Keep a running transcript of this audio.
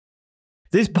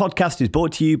This podcast is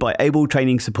brought to you by Able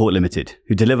Training Support Limited,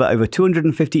 who deliver over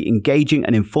 250 engaging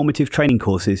and informative training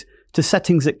courses to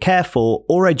settings that care for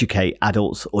or educate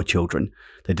adults or children.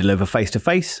 They deliver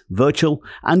face-to-face, virtual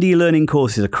and e-learning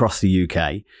courses across the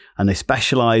UK, and they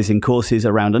specialise in courses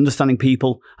around understanding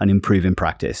people and improving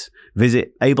practice.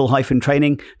 Visit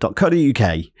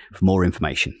able-training.co.uk for more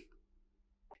information.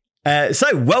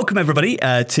 So welcome everybody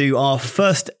to our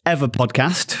first ever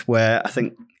podcast, where I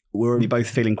think we're already both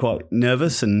feeling quite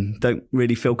nervous and don't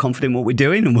really feel confident in what we're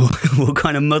doing, and we'll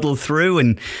kind of muddle through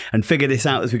and figure this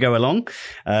out as we go along.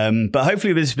 But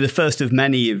hopefully this will be the first of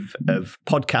many of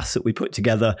podcasts that we put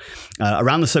together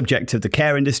around the subject of the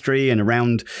care industry and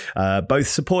around both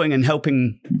supporting and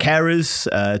helping carers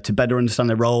to better understand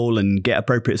their role and get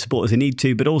appropriate support as they need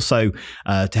to, but also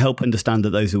to help understand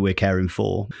that those who we're caring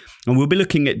for. And we'll be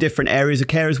looking at different areas of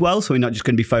care as well. So we're not just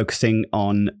going to be focusing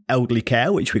on elderly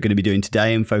care, which we're going to be doing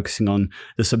today, and focusing on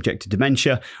the subject of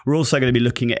dementia. We're also going to be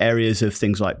looking at areas of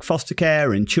things like foster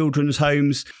care and children's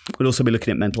homes. We'll also be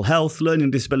looking at mental health,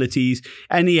 learning disabilities,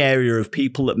 any area of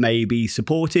people that may be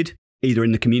supported either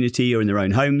in the community or in their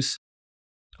own homes.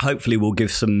 Hopefully we'll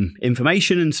give some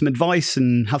information and some advice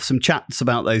and have some chats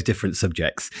about those different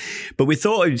subjects. But we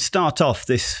thought we'd start off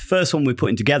this first one we're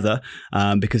putting together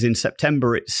because in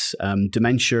September it's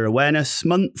Dementia Awareness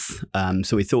Month.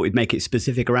 So we thought we'd make it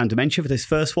specific around dementia for this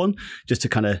first one, just to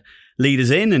kind of lead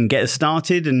us in and get us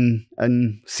started and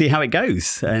see how it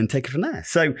goes and take it from there.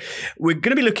 So we're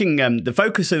going to be looking, the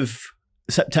focus of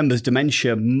September's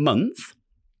Dementia Month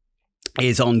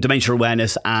is on dementia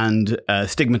awareness and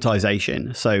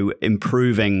stigmatisation. So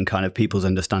improving kind of people's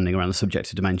understanding around the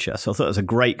subject of dementia. So I thought it was a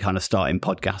great kind of starting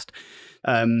podcast.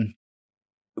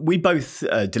 We both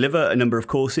deliver a number of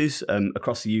courses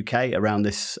across the UK around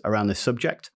this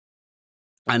subject.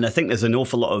 And I think there's an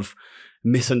awful lot of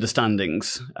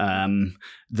misunderstandings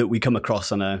that we come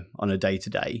across on a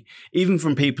day-to-day, even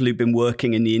from people who've been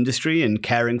working in the industry and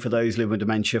caring for those living with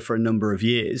dementia for a number of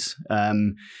years.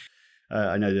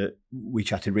 I know that we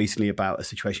chatted recently about a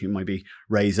situation you might be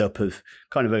raised up of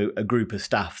kind of a group of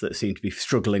staff that seemed to be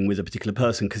struggling with a particular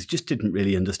person because just didn't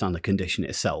really understand the condition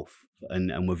itself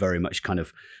and were very much kind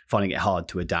of finding it hard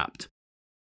to adapt.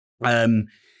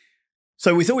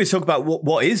 So we thought we'd talk about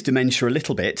what is dementia a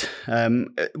little bit.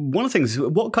 One of the things,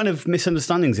 what kind of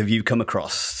misunderstandings have you come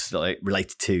across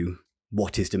related to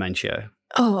what is dementia?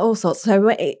 Oh, all sorts.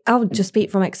 So I'll just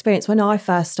speak from experience. When I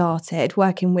first started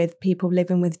working with people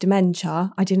living with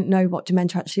dementia, I didn't know what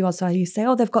dementia actually was. So I used to say,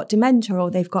 oh, they've got dementia or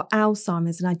they've got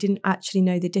Alzheimer's. And I didn't actually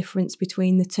know the difference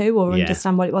between the two or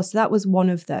understand what it was. So that was one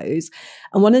of those.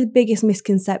 And one of the biggest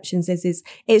misconceptions is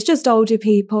it's just older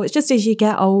people. It's just as you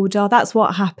get older, that's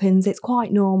what happens. It's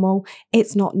quite normal.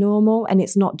 It's not normal. And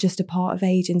it's not just a part of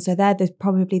aging. So they're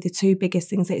probably the two biggest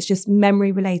things. It's just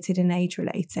memory related and age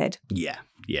related.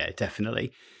 Yeah,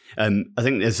 definitely. I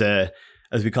think as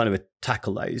we kind of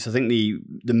tackle those, I think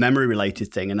the memory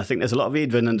related thing, and I think there's a lot of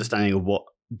even understanding of what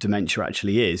dementia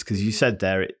actually is, because you said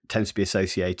there it tends to be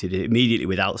associated immediately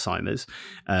with Alzheimer's.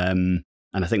 And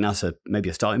I think that's maybe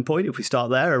a starting point if we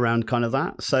start there around kind of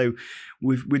that. So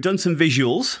we've done some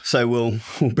visuals, so we'll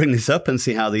bring this up and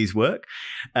see how these work.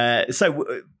 So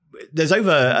there's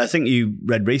over, I think you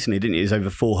read recently, didn't you? There's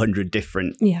over 400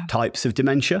 different types of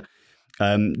dementia.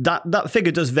 That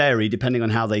figure does vary depending on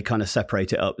how they kind of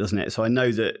separate it up, doesn't it? So I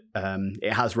know that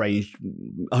it has ranged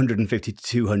 150 to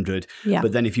 200,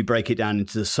 but then if you break it down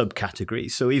into the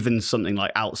subcategories, so even something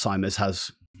like Alzheimer's has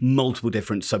multiple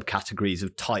different subcategories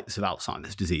of types of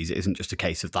Alzheimer's disease. It isn't just a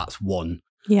case of that's one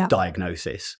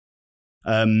diagnosis.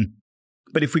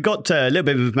 But if we got a little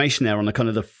bit of information there on the kind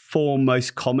of the four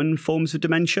most common forms of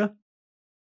dementia.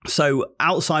 So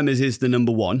Alzheimer's is the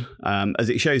number one,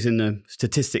 as it shows in the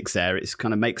statistics there. It's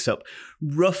kind of makes up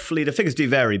roughly, the figures do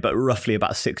vary, but roughly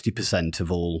about 60%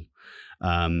 of all,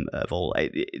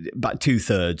 about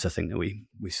 2/3, I think that we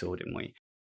saw, didn't we?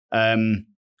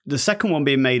 The second one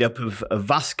being made up of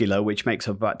vascular, which makes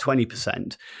up about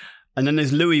 20%. And then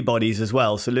there's Lewy bodies as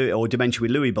well, or dementia with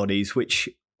Lewy bodies, which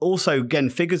also, again,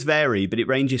 figures vary, but it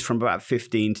ranges from about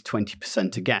 15 to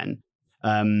 20% again.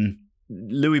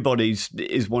 Lewy bodies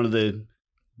is one of the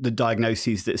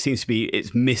diagnoses that seems to be,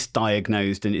 it's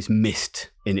misdiagnosed and it's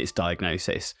missed in its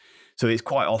diagnosis. So it's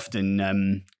quite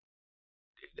often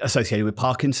associated with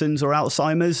Parkinson's or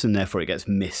Alzheimer's, and therefore it gets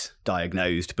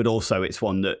misdiagnosed. But also it's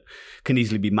one that can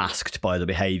easily be masked by the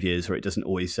behaviours, or it doesn't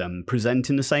always present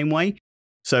in the same way.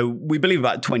 So we believe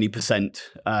about 20%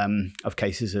 of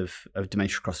cases of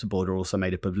dementia across the board are also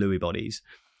made up of Lewy bodies.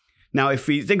 Now, if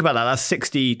we think about that, that's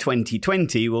 60, 20,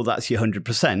 20. Well, that's your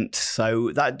 100%.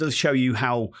 So that does show you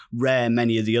how rare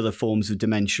many of the other forms of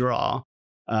dementia are.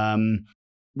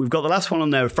 we've got the last one on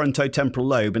there, frontotemporal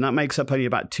lobe, and that makes up only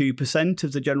about 2%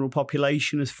 of the general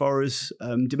population as far as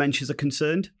dementias are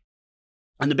concerned.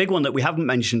 And the big one that we haven't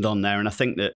mentioned on there, and I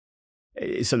think that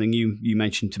is something you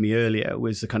mentioned to me earlier,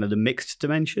 was the kind of the mixed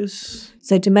dementias.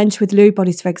 So dementia with Lewy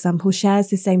bodies, for example, shares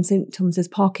the same symptoms as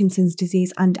Parkinson's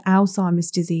disease and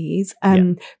Alzheimer's disease.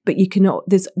 But you cannot.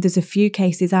 There's a few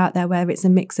cases out there where it's a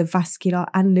mix of vascular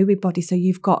and Lewy body. So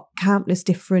you've got countless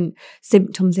different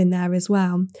symptoms in there as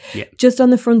well. Yeah. Just on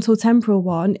the frontal temporal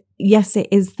one, yes, it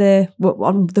is the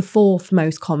fourth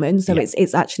most common. So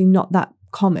it's actually not that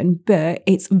common, but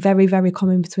it's very, very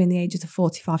common between the ages of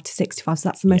 45 to 65. So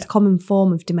that's the most common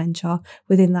form of dementia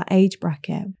within that age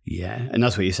bracket. Yeah, and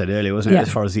that's what you said earlier, wasn't it? As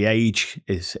far as the age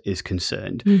is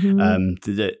concerned,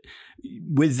 that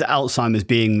with Alzheimer's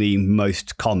being the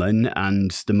most common and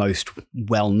the most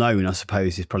well-known, I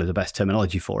suppose, is probably the best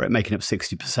terminology for it, making up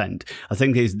 60%. I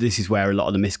think this is where a lot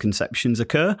of the misconceptions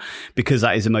occur, because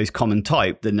that is the most common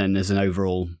type. Then there's an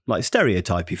overall like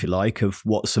stereotype, if you like, of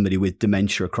what somebody with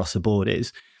dementia across the board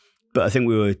is. But I think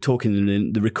we were talking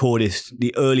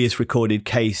the earliest recorded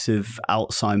case of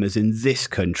Alzheimer's in this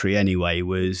country anyway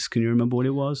was, can you remember what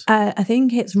it was? I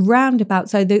think it's roundabout.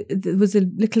 So there was a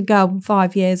little girl,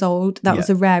 5 years old. That was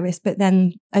the rarest. But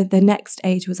then the next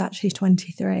age was actually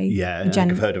 23. Yeah,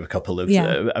 I've heard of a couple of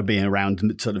being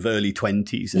around sort of early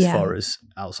 20s as far as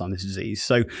Alzheimer's disease.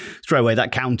 So straight away,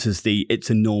 that counters it's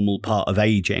a normal part of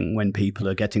aging when people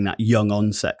are getting that young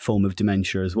onset form of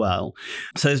dementia as well.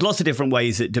 So there's lots of different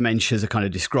ways that dementias are kind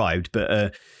of described,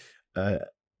 but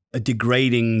a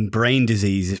degrading brain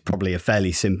disease is probably a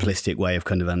fairly simplistic way of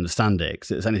kind of understanding it,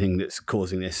 because it's anything that's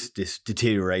causing this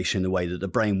deterioration in the way that the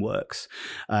brain works.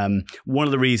 One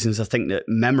of the reasons I think that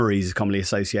memory is commonly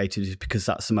associated is because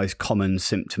that's the most common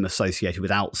symptom associated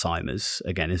with Alzheimer's,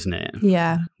 again, isn't it?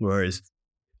 Yeah. Whereas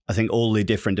I think all the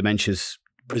different dementias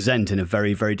present in a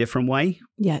very, very different way.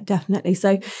 Yeah, definitely.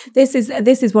 So this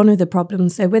is one of the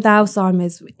problems. So with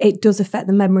Alzheimer's, it does affect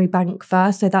the memory bank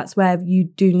first. So that's where you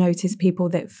do notice people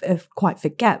that are quite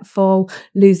forgetful,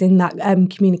 losing that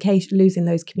communication, losing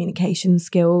those communication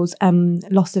skills,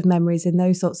 loss of memories and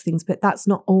those sorts of things. But that's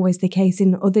not always the case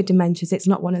in other dementias. It's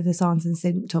not one of the signs and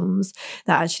symptoms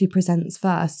that actually presents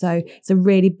first. So it's a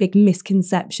really big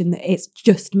misconception that it's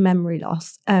just memory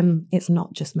loss. It's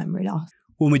not just memory loss.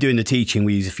 When we're doing the teaching,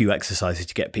 we use a few exercises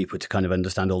to get people to kind of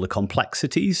understand all the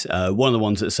complexities. One of the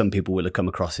ones that some people will have come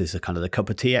across is the kind of the cup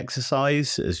of tea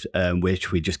exercise,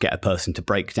 which we just get a person to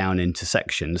break down into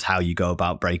sections how you go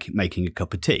about making a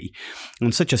cup of tea.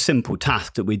 And such a simple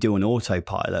task that we do on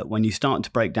autopilot, when you start to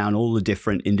break down all the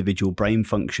different individual brain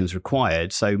functions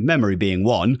required, so memory being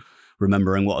one,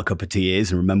 remembering what a cup of tea is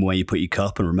and remember where you put your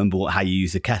cup and remember how you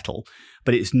use the kettle.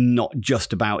 But it's not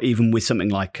just about, even with something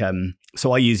like,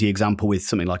 so I use the example with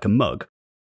something like a mug.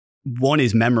 One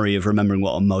is memory of remembering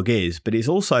what a mug is, but it's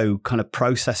also kind of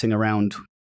processing around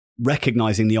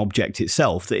recognizing the object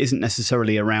itself that isn't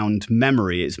necessarily around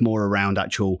memory. It's more around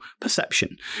actual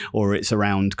perception, or it's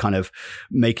around kind of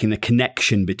making the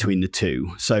connection between the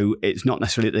two. So it's not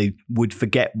necessarily that they would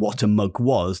forget what a mug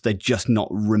was. They're just not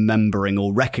remembering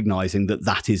or recognizing that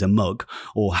that is a mug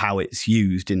or how it's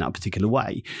used in that particular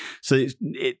way. So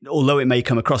although it may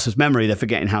come across as memory, they're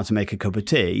forgetting how to make a cup of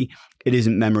tea. It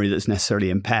isn't memory that's necessarily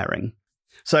impairing.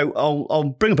 So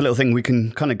I'll bring up a little thing we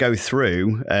can kind of go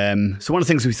through. So one of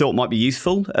the things we thought might be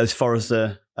useful as far as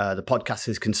the podcast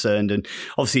is concerned, and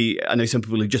obviously I know some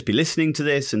people will just be listening to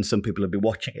this and some people will be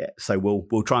watching it. So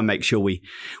we'll try and make sure we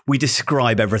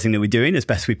describe everything that we're doing as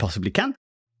best we possibly can.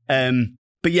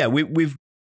 But yeah,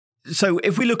 so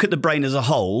if we look at the brain as a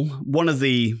whole, one of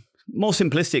the more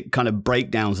simplistic kind of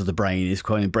breakdowns of the brain is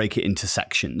kind of break it into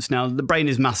sections. Now the brain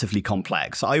is massively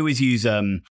complex. I always use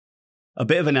a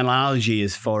bit of an analogy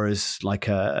as far as like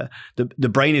the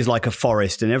brain is like a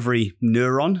forest and every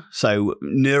neuron. So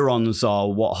neurons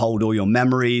are what hold all your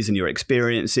memories and your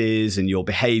experiences and your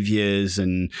behaviors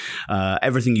and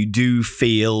everything you do,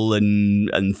 feel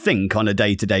and think on a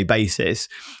day-to-day basis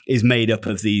is made up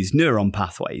of these neuron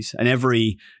pathways. And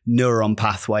every neuron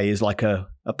pathway is like a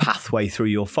pathway through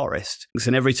your forest.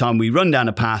 And every time we run down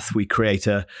a path, we create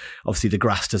obviously the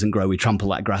grass doesn't grow, we trample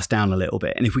that grass down a little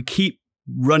bit. And if we keep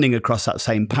running across that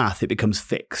same path, it becomes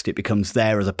fixed. It becomes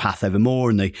there as a path evermore,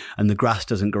 and the grass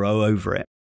doesn't grow over it.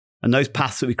 And those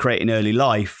paths that we create in early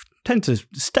life tend to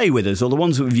stay with us, or the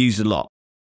ones that we've used a lot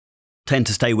tend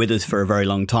to stay with us for a very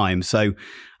long time. So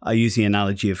I use the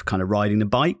analogy of kind of riding the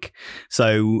bike.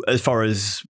 So as far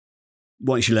as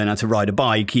once you learn how to ride a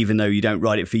bike, even though you don't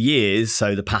ride it for years,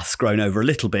 so the path's grown over a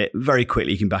little bit, very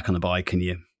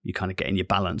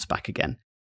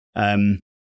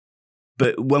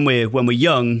But when we're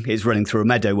young, it's running through a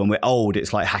meadow. When we're old,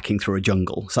 it's like hacking through a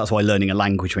jungle. So that's why learning a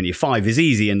language when you're 5 is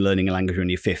easy, and learning a language when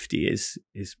you're 50 is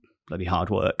bloody hard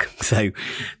work. So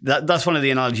that's one of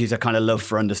the analogies I kind of love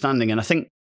for understanding. And I think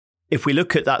if we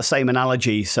look at that same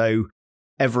analogy, so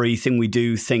everything we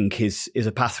do think is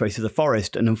a pathway to the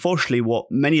forest. And unfortunately, what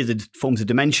many of the forms of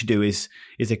dementia do is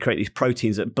they create these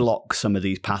proteins that block some of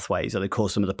these pathways, or they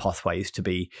cause some of the pathways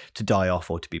to die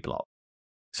off or to be blocked.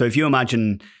 So if you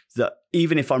imagine that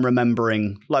even if I'm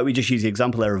remembering, like we just used the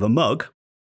example there of a mug,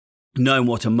 knowing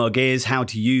what a mug is, how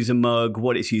to use a mug,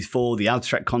 what it's used for, the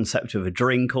abstract concept of a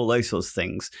drink, all those sorts of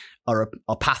things are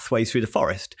pathways through the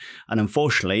forest. And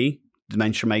unfortunately,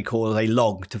 dementia may cause a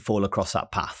log to fall across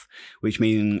that path, which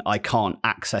means I can't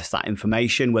access that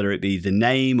information, whether it be the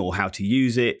name or how to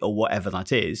use it or whatever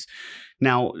that is.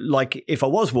 Now, like if I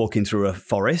was walking through a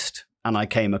forest and I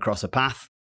came across a path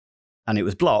and it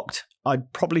was blocked,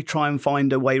 I'd probably try and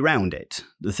find a way around it.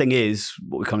 The thing is,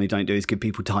 what we commonly don't do is give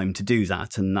people time to do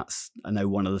that. And that's, I know,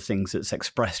 one of the things that's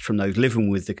expressed from those living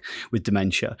with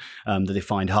dementia that they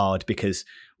find hard, because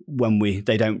when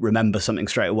they don't remember something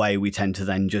straight away, we tend to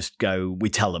then just go, we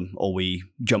tell them or we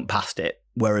jump past it.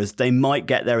 Whereas they might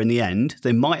get there in the end.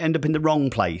 They might end up in the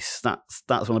wrong place. That's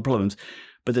one of the problems.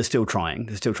 But they're still trying.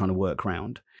 They're still trying to work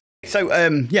around. So,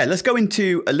 let's go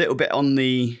into a little bit on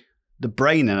the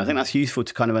brain, and I think that's useful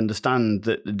to kind of understand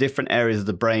that the different areas of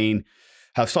the brain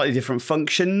have slightly different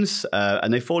functions,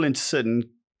 and they fall into certain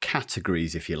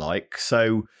categories, if you like.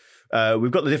 So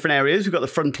we've got the different areas. We've got the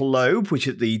frontal lobe, which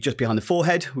is just behind the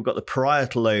forehead. We've got the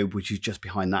parietal lobe, which is just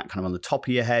behind that, kind of on the top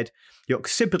of your head. The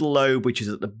occipital lobe, which is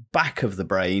at the back of the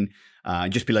brain.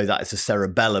 Just below that is the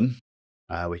cerebellum,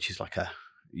 which is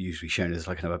usually shown as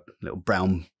like a little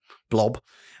brown blob.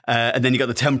 And then you've got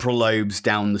the temporal lobes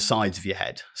down the sides of your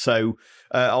head. So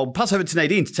I'll pass over to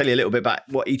Nadine to tell you a little bit about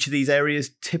what each of these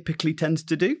areas typically tends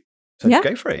to do. So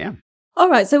go for it, yeah. All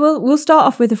right, so we'll start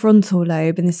off with the frontal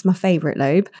lobe, and this is my favourite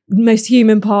lobe. Most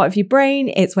human part of your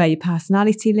brain. It's where your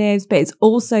personality lives, but it's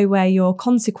also where your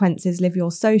consequences live,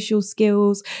 your social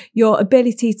skills, your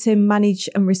ability to manage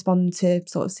and respond to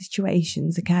sort of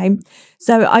situations, okay?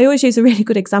 So I always use a really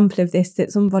good example of this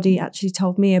that somebody actually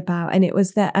told me about, and it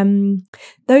was that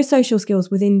those social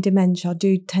skills within dementia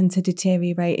do tend to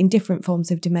deteriorate in different forms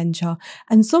of dementia,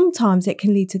 and sometimes it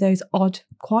can lead to those odd,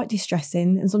 quite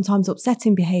distressing and sometimes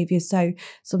upsetting behaviours. So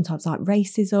sometimes like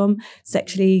racism,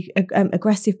 sexually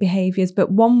aggressive behaviours.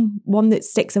 But one that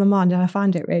sticks in my mind, and I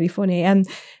find it really funny,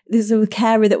 there's a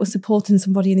carer that was supporting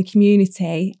somebody in the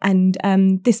community, and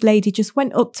this lady just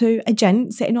went up to a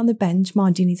gent sitting on the bench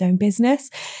minding his own business,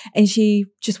 and she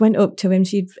just went up to him.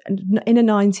 She's in her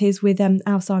 90s with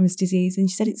Alzheimer's disease, and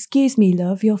she said, "Excuse me,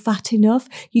 love, you're fat enough.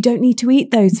 You don't need to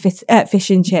eat those fish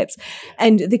and chips."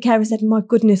 And the carer said, "My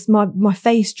goodness, my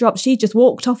face dropped." She just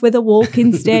walked off with a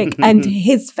walking stick, and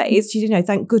his face,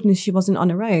 thank goodness she wasn't on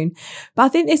her own. But I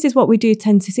think this is what we do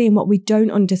tend to see, and what we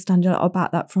don't understand a lot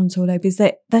about that frontal lobe is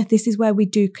that this is where we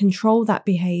do control that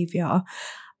behaviour.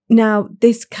 Now,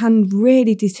 this can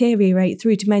really deteriorate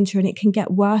through dementia, and it can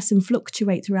get worse and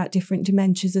fluctuate throughout different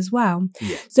dementias as well.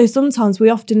 Yeah. So sometimes we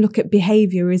often look at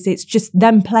behaviour as it's just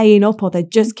them playing up or they're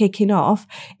just kicking off.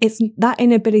 It's that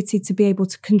inability to be able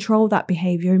to control that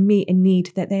behaviour and meet a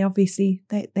need that they obviously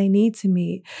they need to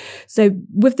meet. So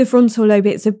with the frontal lobe,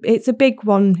 it's a big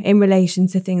one in relation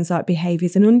to things like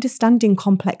behaviours and understanding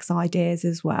complex ideas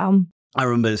as well. I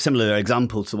remember a similar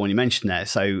example to the one you mentioned there.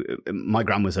 So my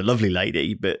gran was a lovely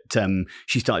lady, but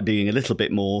she started being a little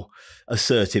bit more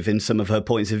assertive in some of her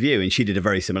points of view. And she did a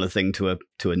very similar thing to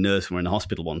a nurse when we were in the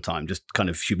hospital one time. Just kind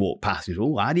of, she walked past and she said,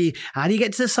 "Oh, how do you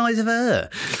get to the size of her?"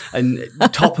 And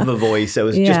top of her voice, there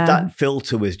was just that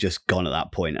filter was just gone at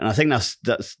that point. And I think that's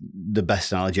the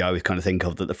best analogy I always kind of think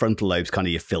of, that the frontal lobe's kind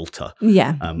of your filter.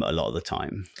 Yeah. A lot of the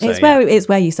time. So, it's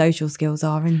where your social skills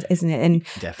are, isn't it? And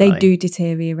definitely. They do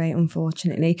deteriorate, unfortunately.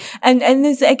 And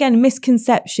there's, again, a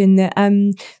misconception that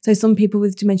so some people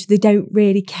with dementia, they don't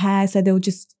really care, so they'll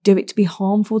just do it to be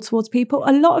harmful towards people.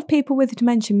 A lot of people with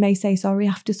dementia may say sorry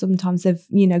after sometimes they've,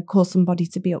 caused somebody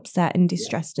to be upset and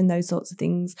distressed and those sorts of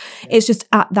things. It's just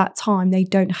at that time they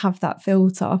don't have that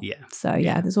filter. Yeah. So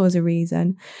there's always a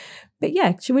reason. But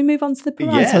should we move on to the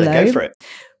parietal lobe? Go for it.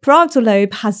 Parietal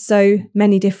lobe has so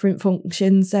many different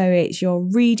functions. So it's your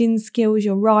reading skills,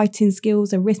 your writing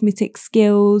skills, arithmetic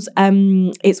skills.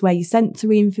 It's where your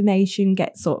sensory information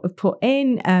gets sort of put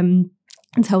in and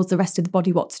tells the rest of the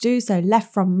body what to do. So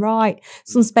left from right,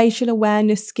 some spatial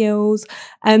awareness skills.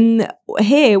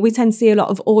 Here we tend to see a lot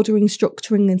of ordering,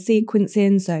 structuring and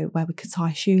sequencing. So where we could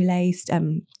tie a shoelace,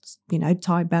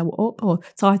 tie a belt up or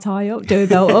tie up, do a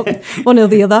belt up, one or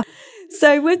the other.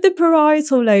 So with the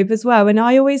parietal lobe as well, and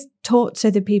I always talk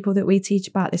to the people that we teach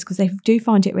about this because they do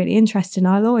find it really interesting.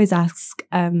 I'll always ask,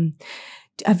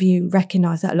 have you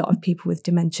recognised that a lot of people with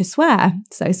dementia swear?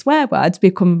 So swear words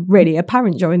become really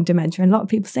apparent during dementia. And a lot of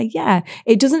people say, yeah,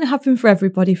 it doesn't happen for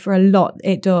everybody. For a lot,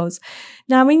 it does.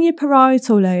 Now, in your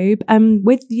parietal lobe,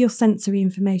 with your sensory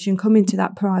information coming to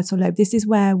that parietal lobe, this is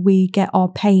where we get our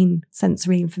pain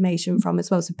sensory information from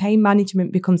as well. So pain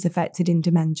management becomes affected in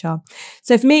dementia.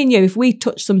 So for me and you, if we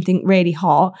touch something really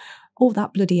hot, oh,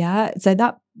 that bloody hurt. So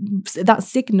that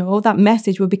signal, that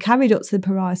message will be carried up to the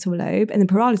parietal lobe, and the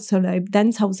parietal lobe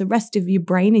then tells the rest of your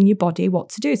brain and your body what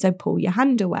to do. So pull your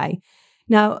hand away.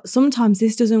 Now, sometimes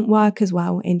this doesn't work as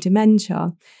well in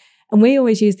dementia. And we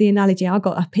always use the analogy, I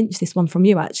pinched this one from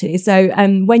you actually. So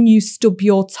when you stub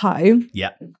your toe,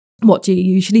 what do you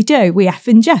usually do? We F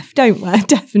and Jeff, don't we?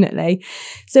 Definitely.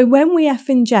 So when we F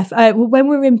and Jeff, when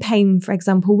we're in pain, for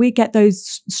example, we get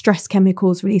those stress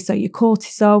chemicals released. So your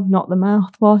cortisol, not the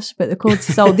mouthwash, but the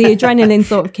cortisol, the adrenaline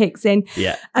sort of kicks in.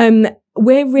 Yeah.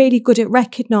 We're really good at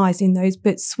recognising those,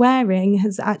 but swearing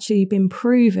has actually been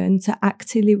proven to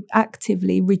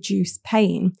actively reduce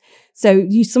pain. So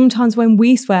sometimes when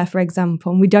we swear, for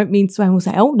example, and we don't mean to swear, and we'll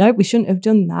say, oh, no, we shouldn't have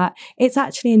done that. It's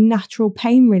actually a natural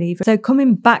pain reliever. So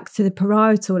coming back to the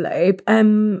parietal lobe,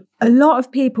 a lot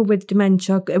of people with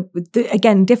dementia,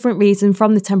 again, different reason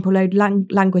from the temporal lobe,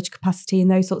 language capacity and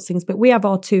those sorts of things, but we have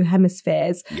our two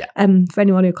hemispheres. Yeah. For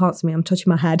anyone who can't see me, I'm touching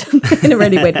my head in a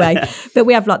really weird way. But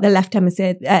we have like the left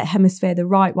hemisphere, the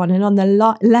right one. And on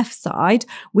the left side,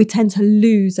 we tend to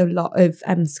lose a lot of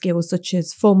skills such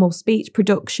as formal speech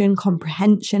production,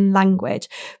 comprehension, language.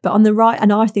 But on the right,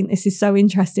 and I think this is so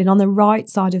interesting, on the right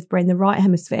side of the brain, the right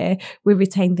hemisphere, we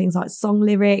retain things like song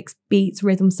lyrics, beats,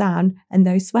 rhythm, sound, and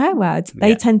those swear words.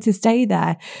 They tend to stay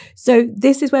there. So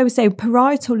this is where we say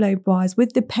parietal lobe wise,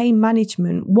 with the pain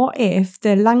management, what if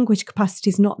the language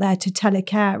capacity is not there to tell a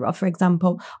carer, for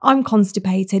example, I'm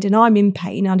constipated and I'm in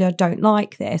pain and I don't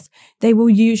like this. They will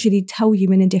usually tell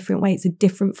you in a different way. It's a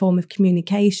different form of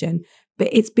communication. But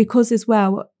it's because as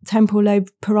well, temporal lobe,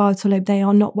 parietal lobe, they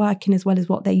are not working as well as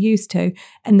what they used to.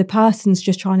 And the person's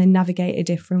just trying to navigate a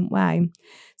different way.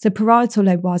 So parietal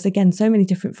lobe wise, again, so many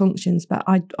different functions, but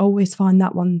I always find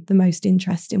that one the most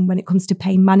interesting when it comes to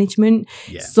pain management.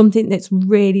 Yeah. Something that's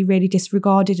really, really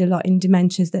disregarded a lot in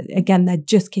dementias that, again, they're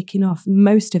just kicking off.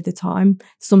 Most of the time,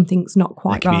 something's not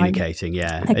quite they're right. Communicating,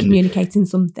 yeah. They're communicating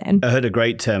something. I heard a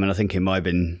great term, and I think it might have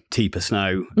been Teepa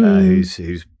Snow,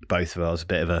 who's both of us, a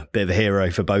bit of a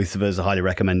hero for both of us. I highly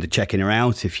recommend checking her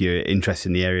out if you're interested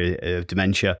in the area of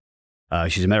dementia.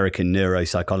 She's an American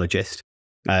neuropsychologist,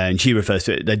 and she refers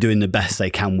to it, they're doing the best they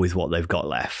can with what they've got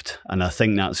left. And I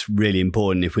think that's really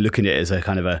important if we're looking at it as a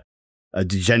kind of a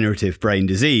degenerative brain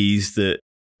disease, that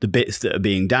the bits that are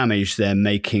being damaged,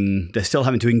 they're still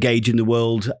having to engage in the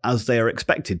world as they are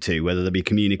expected to, whether they be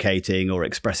communicating or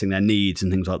expressing their needs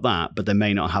and things like that, but they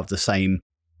may not have the same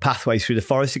pathways through the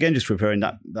forest, again, just referring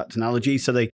that analogy.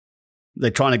 So they're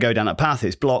trying to go down that path,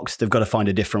 it's blocked, they've got to find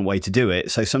a different way to do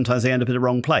it. So sometimes they end up in the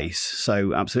wrong place.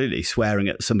 So absolutely, swearing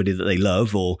at somebody that they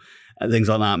love or things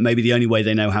like that, maybe the only way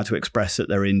they know how to express that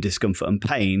they're in discomfort and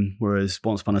pain, whereas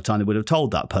once upon a time they would have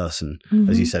told that person,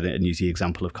 as you said, and use the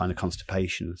example of kind of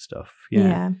constipation and stuff.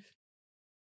 Yeah.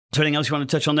 Is there anything else you want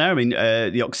to touch on there? I mean,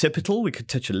 the occipital, we could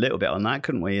touch a little bit on that,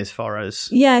 couldn't we, as far as...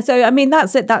 Yeah, so, I mean,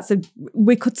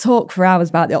 we could talk for hours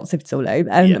about the occipital lobe,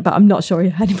 but I'm not sure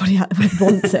if anybody would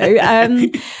want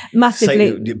to.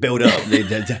 Massively... So, build up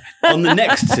on the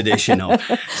next edition of...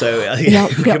 So, I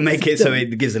think we can make it so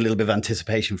it gives a little bit of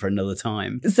anticipation for another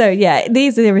time. So, yeah,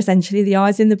 these are essentially the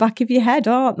eyes in the back of your head,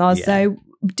 aren't they? Yeah. So...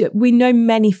 we know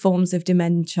many forms of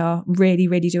dementia really,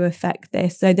 really do affect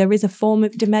this. So there is a form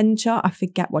of dementia, I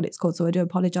forget what it's called, so I do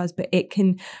apologise, but it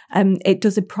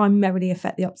does primarily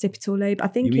affect the occipital lobe. I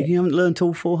think you haven't learnt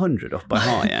all 400 off by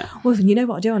heart yet? Well, you know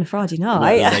what I do on a Friday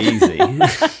night. Not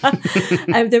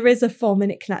easy. There is a form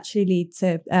and it can actually lead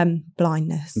to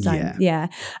blindness. So, yeah.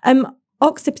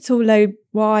 Occipital lobe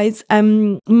wise,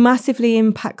 massively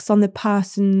impacts on the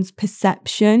person's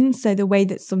perception, so the way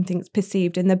that something's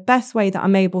perceived. And the best way that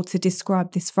I'm able to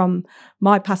describe this from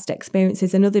my past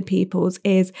experiences and other people's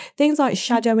is things like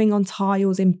shadowing on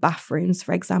tiles in bathrooms,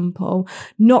 for example,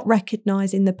 not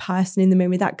recognising the person in the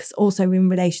mirror. That's also in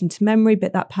relation to memory,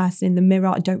 but that person in the mirror,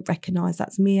 I don't recognise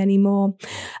that's me anymore.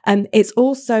 It's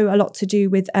also a lot to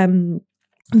do with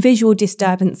visual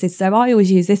disturbances. So I always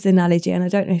use this analogy, and I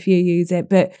don't know if you use it,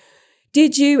 but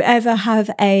did you ever have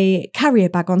a carrier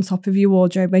bag on top of your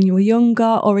wardrobe when you were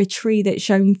younger, or a tree that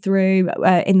shone through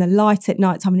in the light at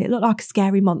night time and it looked like a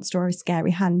scary monster or a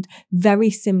scary hand? Very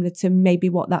similar to maybe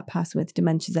what that person with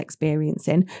dementia is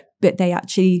experiencing. but they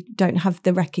actually don't have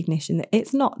the recognition that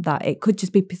it's not that. It could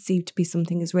just be perceived to be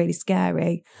something that's really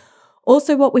scary.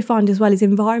 Also, what we find as well is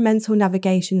environmental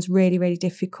navigation is really, really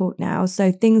difficult now.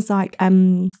 So things like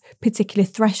particular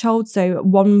thresholds, so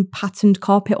one patterned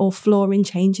carpet or flooring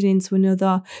changing into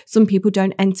another. Some people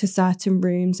don't enter certain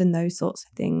rooms and those sorts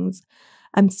of things.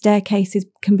 Staircases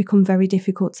can become very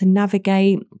difficult to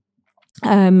navigate.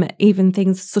 Even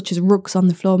things such as rugs on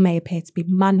the floor may appear to be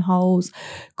manholes,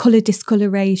 colour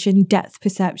discoloration, depth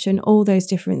perception, all those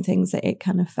different things that it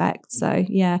can affect. So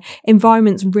yeah,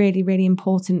 environment's really, really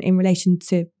important in relation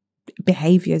to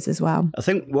behaviours as well. I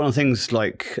think one of the things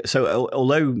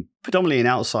although predominantly in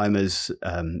Alzheimer's,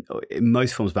 in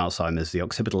most forms of Alzheimer's, the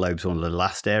occipital lobe is one of the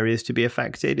last areas to be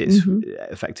affected. It's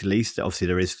affected least. Obviously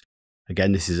there is,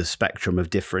 again, this is a spectrum of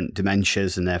different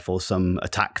dementias, and therefore some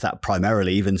attack that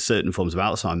primarily, even certain forms of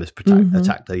Alzheimer's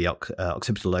attack the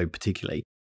occipital lobe particularly.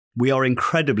 We are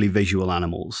incredibly visual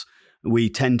animals. We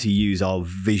tend to use our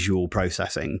visual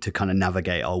processing to kind of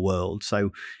navigate our world.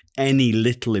 So any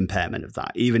little impairment of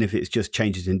that, even if it's just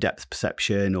changes in depth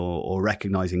perception or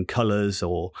recognizing colors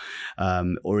or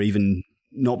even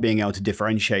not being able to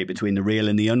differentiate between the real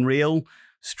and the unreal,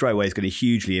 straight away is going to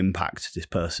hugely impact this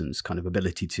person's kind of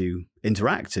ability to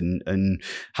interact and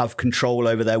have control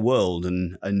over their world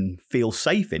and feel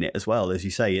safe in it as well. As you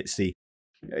say,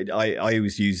 I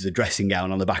always use the dressing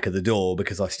gown on the back of the door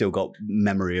because I've still got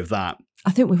memory of that.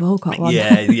 I think we've all got one.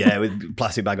 Yeah, with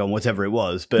plastic bag on, whatever it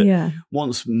was. But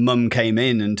once mum came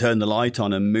in and turned the light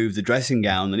on and moved the dressing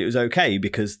gown, then it was okay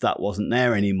because that wasn't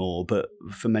there anymore. But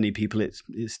for many people, it's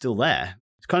still there.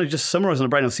 Kind of just summarising the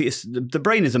brain. Obviously, the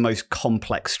brain is the most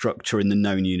complex structure in the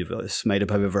known universe, made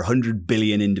up of over 100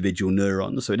 billion individual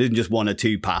neurons. So it isn't just one or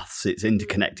two paths; it's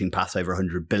interconnecting paths over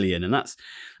 100 billion, and that's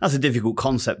a difficult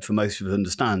concept for most of us to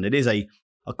understand. It is a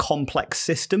complex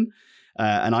system,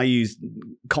 and I use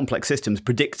complex systems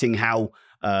predicting how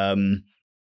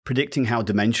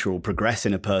dementia will progress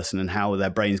in a person and how their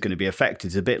brain is going to be affected.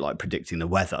 It's a bit like predicting the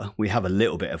weather. We have a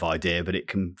little bit of idea, but it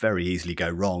can very easily go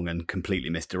wrong and completely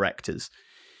misdirect us.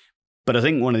 But I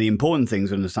think one of the important things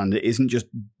to understand, it isn't just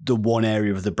the one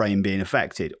area of the brain being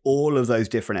affected. All of those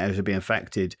different areas are being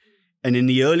affected. And in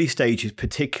the early stages,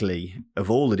 particularly of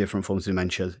all the different forms of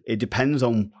dementia, it depends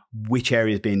on which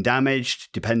area is being damaged,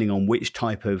 depending on which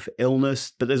type of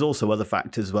illness. But there's also other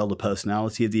factors as well, the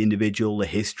personality of the individual, the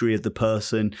history of the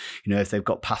person, if they've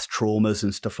got past traumas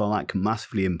and stuff like that can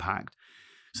massively impact.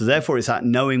 So therefore, it's that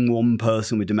knowing one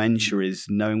person with dementia is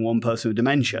knowing one person with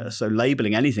dementia. So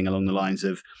labeling anything along the lines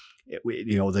of,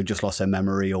 they've just lost their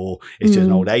memory or it's just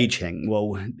an old aging.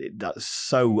 Well, that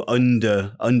so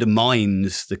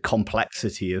undermines the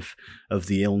complexity of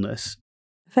the illness.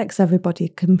 Affects everybody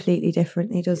completely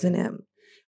differently, doesn't it?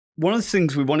 One of the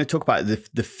things we want to talk about is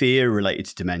the fear related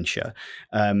to dementia.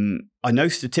 I know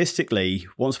statistically,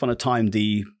 once upon a time,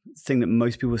 the thing that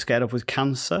most people were scared of was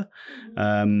cancer.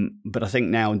 But I think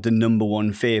now the number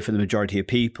one fear for the majority of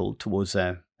people towards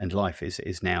their end of life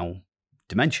is now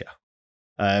dementia.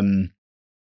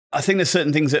 I think there's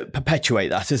certain things that perpetuate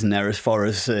that, isn't there, as far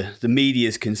as the media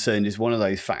is concerned, is one of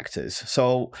those factors.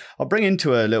 So I'll bring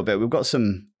into a little bit. We've got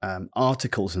some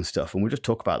articles and stuff, and we'll just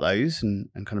talk about those and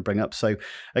kind of bring up. So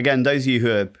again, those of you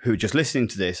who are just listening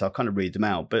to this, I'll kind of read them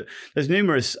out. But there's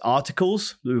numerous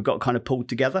articles that we've got kind of pulled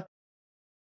together.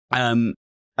 And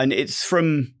it's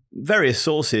from various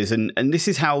sources, and this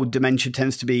is how dementia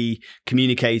tends to be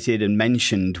communicated and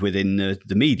mentioned within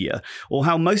the media, or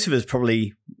how most of us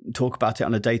probably talk about it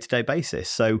on a day-to-day basis.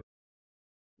 So,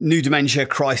 new dementia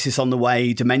crisis on the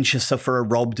way, dementia sufferer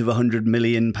robbed of £100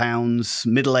 million,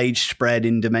 middle-aged spread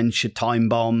in dementia time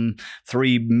bomb,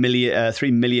 £30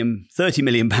 million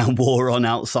war on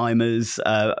Alzheimer's,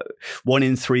 1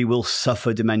 in 3 will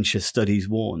suffer dementia, studies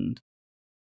warned.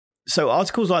 So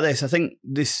articles like this, I think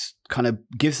this kind of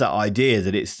gives that idea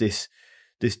that it's this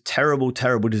terrible,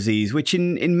 terrible disease, which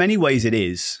in many ways it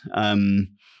is.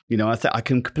 I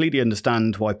can completely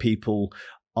understand why people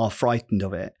are frightened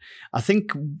of it. I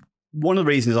think one of the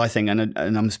reasons and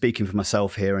I'm speaking for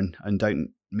myself here and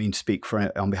don't mean to speak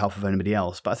on behalf of anybody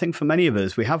else, but I think for many of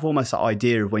us, we have almost that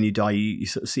idea of when you die, you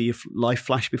sort of see your life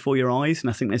flash before your eyes. And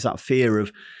I think there's that fear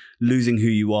of losing who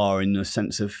you are in the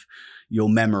sense of your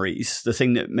memories, the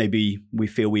thing that maybe we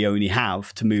feel we only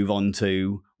have to move on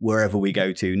to wherever we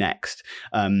go to next,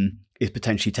 is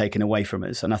potentially taken away from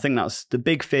us. And I think that's the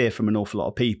big fear from an awful lot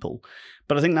of people.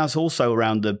 But I think that's also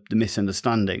around the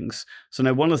misunderstandings. So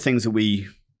now one of the things that we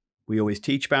always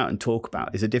teach about and talk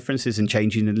about is the differences in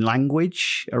changing in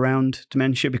language around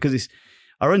dementia, because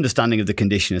our understanding of the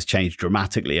condition has changed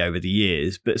dramatically over the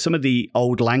years, but some of the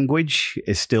old language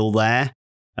is still there.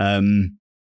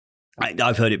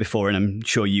 I've heard it before, and I'm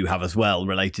sure you have as well,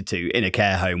 related to in a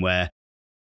care home where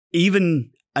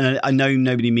even, and I know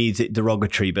nobody means it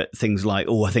derogatory, but things like,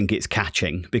 oh, I think it's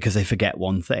catching, because they forget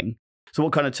one thing. So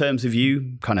what kind of terms have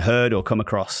you kind of heard or come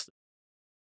across?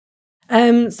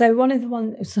 So one of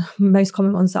the most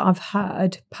common ones that I've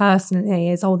heard personally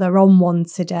is, oh, they're on one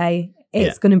today.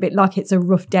 It's going to be like it's a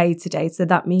rough day today. So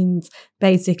that means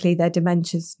basically their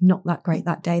dementia's not that great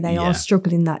that day. They are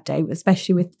struggling that day,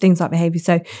 especially with things like behaviour.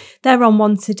 So they're on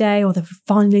one today, or they've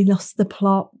finally lost the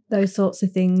plot, those sorts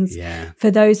of things. Yeah.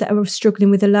 For those that are struggling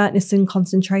with alertness and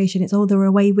concentration, it's, oh, they're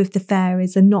away with the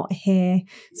fairies and not here.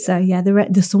 So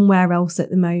they're somewhere else at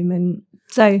the moment.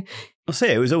 So I'll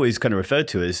say it was always kind of referred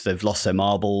to as they've lost their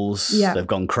marbles, they've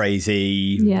gone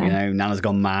crazy, Nana's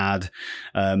gone mad.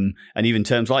 And even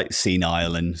terms like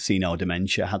senile and senile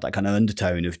dementia had that kind of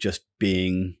undertone of just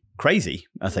being crazy,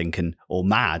 I think, or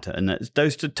mad. And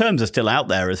those terms are still out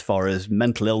there as far as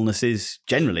mental illnesses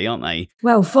generally, aren't they?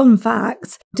 Well, fun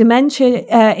fact, dementia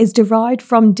is derived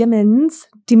from demeans,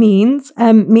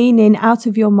 meaning out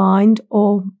of your mind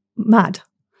or mad.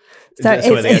 So that's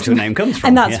where the actual name comes from.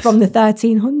 And that's from the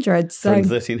 1300s. So. From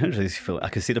the 1300s. I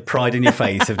can see the pride in your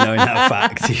face of knowing that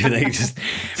fact. Even though you just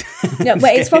no,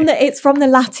 but it's from the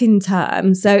Latin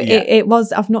term. So it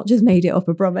was, I've not just made it up,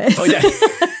 I promise. Oh, yeah.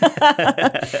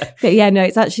 But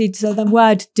it's actually, so the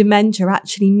word dementia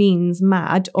actually means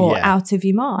mad or out of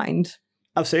your mind.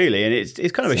 Absolutely. And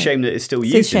it's kind of a shame that it's still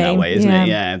used in that way, isn't it?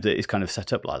 Yeah, that it's kind of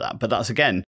set up like that. But that's,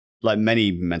 again, like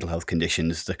many mental health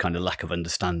conditions, the kind of lack of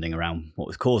understanding around what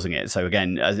was causing it. So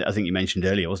again, I think you mentioned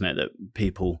earlier, wasn't it, that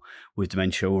people with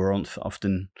dementia were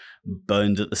often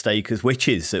burned at the stake as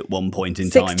witches at one point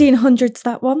in time. 1600s,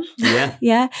 that one. Yeah.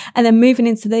 Yeah. And then moving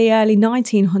into the early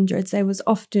 1900s, they was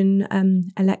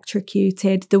often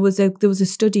electrocuted. There was a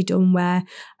study done where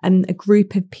a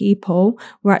group of people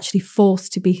were actually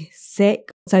forced to be sick.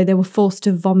 So they were forced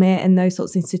to vomit and those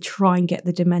sorts of things to try and get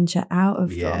the dementia out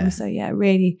of them. So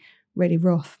really, really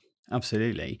rough.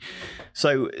 Absolutely.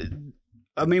 So,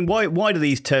 I mean, why do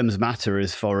these terms matter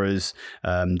as far as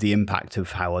the impact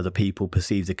of how other people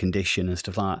perceive the condition and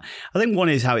stuff like that? I think one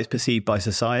is how it's perceived by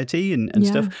society and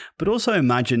stuff, but also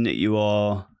imagine that you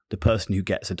are the person who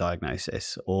gets a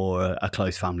diagnosis or a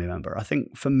close family member. I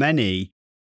think for many,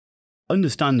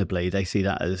 understandably, they see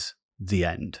that as the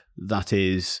end. That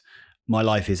is, my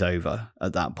life is over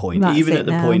at that point, even at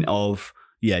the point of,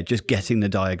 just getting the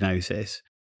diagnosis.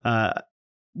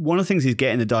 One of the things is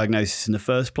getting the diagnosis in the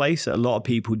first place. A lot of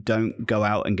people don't go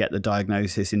out and get the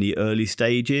diagnosis in the early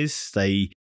stages. I'm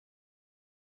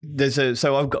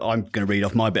going to read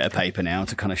off my bit of paper now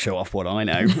to kind of show off what I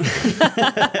know.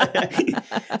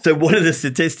 So one of the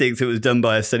statistics that was done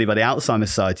by a study by the Alzheimer's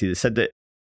Society that said that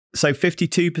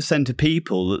 52% of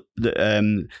people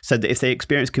that, said that if they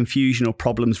experience confusion or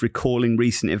problems recalling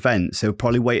recent events, they would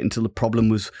probably wait until the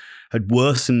problem had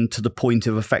worsened to the point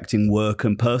of affecting work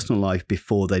and personal life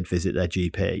before they'd visit their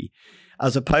GP,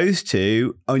 as opposed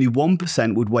to only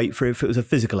 1% would wait for it if it was a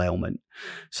physical ailment.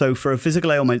 So for a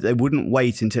physical ailment, they wouldn't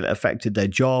wait until it affected their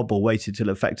job or wait until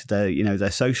it affected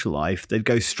their social life. They'd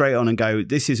go straight on and go,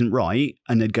 this isn't right,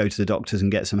 and they'd go to the doctors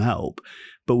and get some help.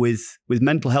 But with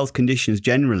mental health conditions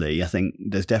generally, I think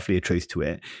there's definitely a truth to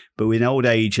it. But with old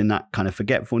age and that kind of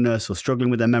forgetfulness or struggling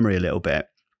with their memory a little bit,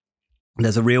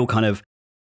 there's a real kind of,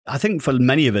 I think for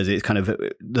many of us, it's kind of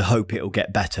the hope it'll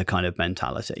get better kind of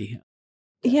mentality.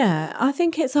 Yeah, I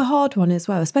think it's a hard one as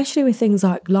well, especially with things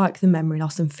like the memory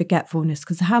loss and forgetfulness,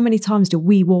 because how many times do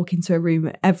we walk into a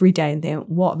room every day and think,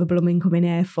 what have I blooming come in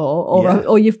here for?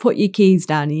 Or you've put your keys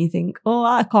down and you think, oh,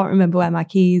 I can't remember where my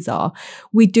keys are.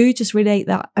 We do just relate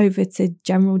that over to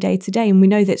general day to day. And we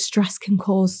know that stress can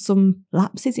cause some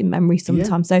lapses in memory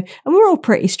sometimes. So, and we're all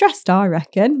pretty stressed, I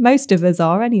reckon. Most of us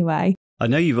are anyway. I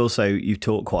know you've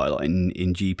taught quite a lot in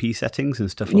GP settings and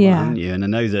stuff like that, haven't you? And I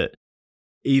know that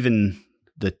even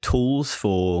the tools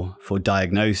for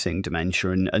diagnosing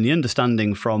dementia and the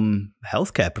understanding from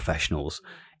healthcare professionals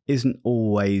isn't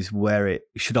always where it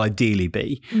should ideally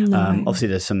be. No. Obviously,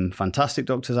 there's some fantastic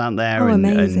doctors out there.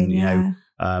 Amazing,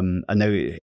 I know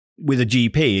with a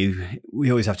GP, we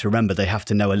always have to remember they have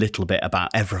to know a little bit about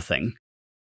everything.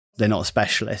 They're not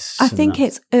specialists. I think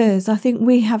it's us. I think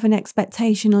we have an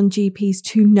expectation on GPs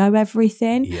to know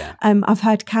everything. Yeah. I've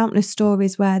heard countless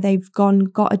stories where they've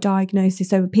got a diagnosis.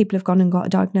 So people have gone and got a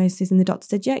diagnosis and the doctor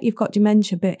said, yeah, you've got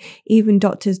dementia, but even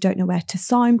doctors don't know where to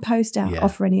signpost,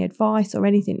 offer any advice or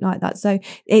anything like that. So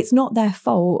it's not their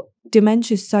fault.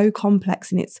 dementia is so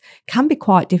complex and it can be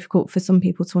quite difficult for some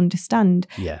people to understand.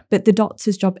 Yeah. But the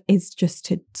doctor's job is just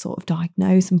to sort of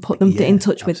diagnose and put them in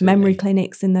touch with memory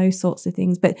clinics and those sorts of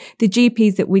things. But the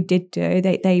GPs that we did do,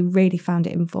 they really found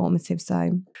it informative.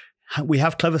 So we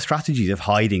have clever strategies of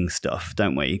hiding stuff,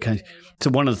 don't we? So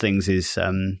one of the things is,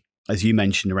 as you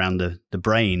mentioned, around the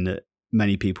brain, that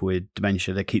many people with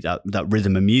dementia, they keep that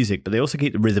rhythm of music, but they also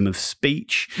keep the rhythm of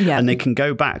speech. Yeah. And they can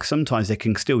go back. Sometimes they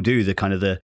can still do the kind of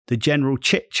the general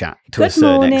chit chat to a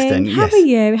certain extent. How are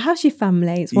you? How's your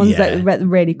family? It's ones that are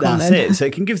really common. That's it. So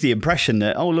it can give the impression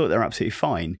that, oh, look, they're absolutely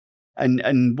fine.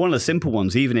 And one of the simple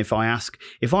ones, even if I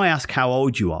ask how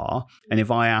old you are, and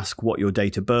if I ask what your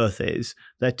date of birth is,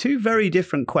 they're two very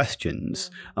different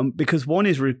questions, because one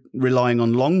is relying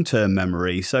on long-term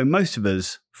memory. So most of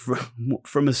us,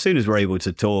 from as soon as we're able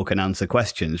to talk and answer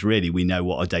questions, really, we know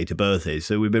what our date of birth is.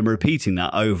 So we've been repeating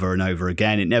that over and over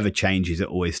again. It never changes. It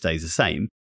always stays the same.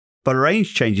 But our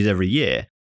age changes every year.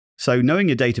 So knowing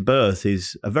your date of birth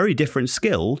is a very different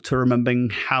skill to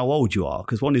remembering how old you are,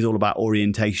 because one is all about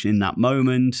orientation in that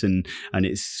moment and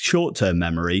it's short-term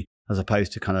memory as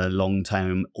opposed to kind of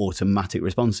long-term automatic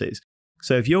responses.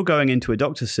 So if you're going into a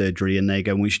doctor's surgery and they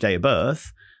go, "Which date of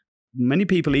birth?" many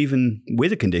people, even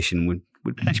with a condition, would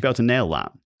potentially be able to nail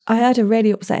that. I heard a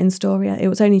really upsetting story. It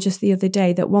was only just the other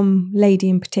day that one lady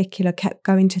in particular kept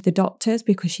going to the doctors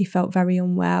because she felt very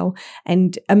unwell.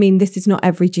 And I mean, this is not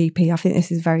every GP. I think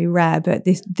this is very rare, but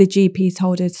the GP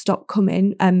told her to stop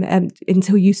coming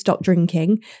until you stop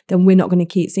drinking, then we're not going to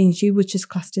keep seeing. She was just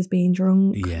classed as being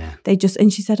drunk. Yeah.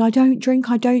 And she said, I don't drink.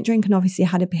 And obviously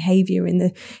had a behaviour in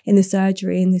the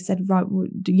surgery, and they said, right,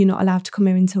 you're not allowed to come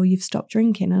in until you've stopped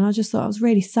drinking. And I just thought it was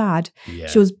really sad. Yeah.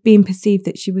 She was being perceived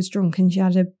that she was drunk and she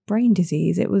had a brain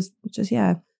disease. It was just,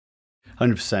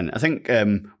 100%. I think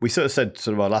we sort of said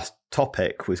our last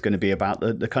topic was going to be about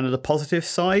the kind of the positive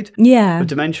side of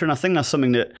dementia. And I think that's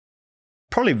something that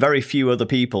probably very few other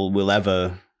people will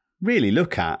ever really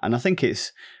look at. And I think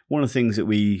it's one of the things that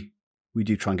we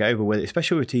do try and get over,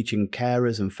 especially with teaching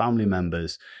carers and family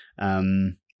members.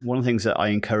 One of the things that I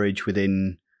encourage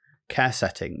within care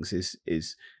settings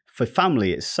is for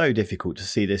family, it's so difficult to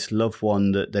see this loved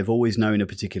one that they've always known a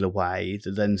particular way to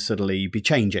then suddenly be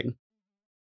changing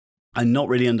and not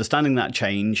really understanding that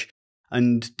change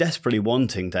and desperately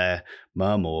wanting their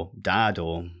mum or dad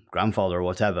or grandfather or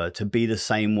whatever to be the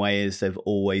same way as they've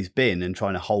always been and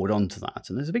trying to hold on to that.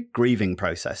 And there's a big grieving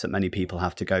process that many people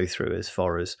have to go through as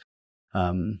far as,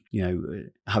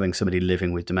 having somebody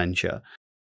living with dementia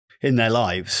in their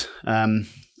lives. And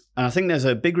I think there's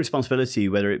a big responsibility,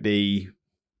 whether it be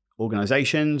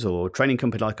organizations or training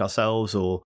companies like ourselves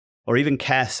or even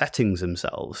care settings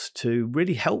themselves, to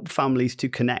really help families to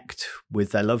connect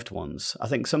with their loved ones. I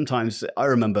think sometimes I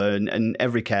remember in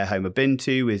every care home I've been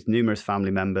to with numerous family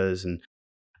members and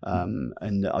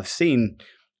I've seen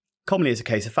commonly it's a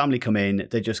case of family come in,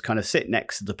 they just kind of sit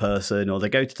next to the person or they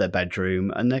go to their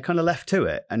bedroom and they're kind of left to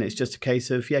it. And it's just a case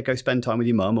of, go spend time with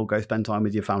your mum or go spend time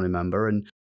with your family member.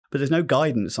 But there's no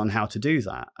guidance on how to do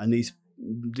that. And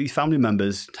these family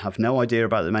members have no idea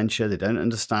about dementia. They don't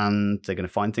understand. They're going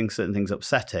to find certain things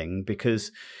upsetting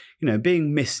because,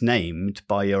 being misnamed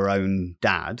by your own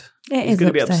dad is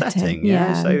going to be upsetting.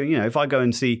 Yeah. So, if I go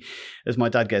and see as my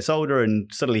dad gets older and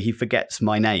suddenly he forgets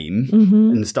my name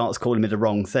and starts calling me the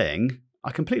wrong thing,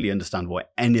 I completely understand why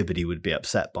anybody would be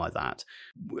upset by that.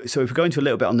 So if we go into a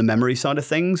little bit on the memory side of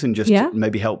things and just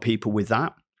maybe help people with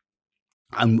that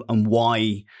and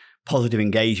why positive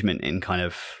engagement in kind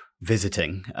of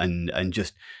visiting and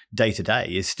just day to day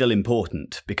is still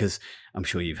important, because I'm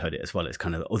sure you've heard it as well. It's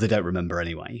kind of, they don't remember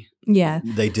anyway. Yeah,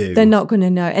 they do. They're not going to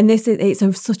know. And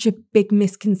it's such a big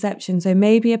misconception. So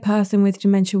maybe a person with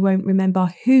dementia won't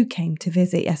remember who came to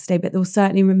visit yesterday, but they'll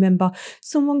certainly remember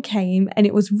someone came and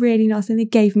it was really nice and they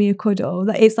gave me a cuddle.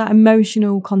 It's that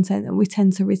emotional content that we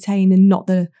tend to retain and not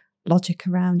the logic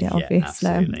around it, obviously.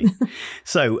 Absolutely.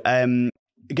 So,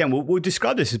 again, we'll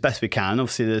describe this as best we can.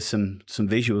 Obviously, there's some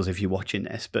visuals if you're watching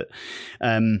this, but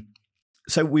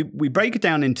so we break it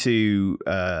down into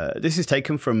this is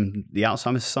taken from the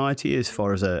Alzheimer's Society as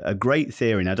far as a great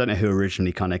theory. And I don't know who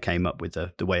originally kind of came up with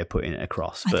the way of putting it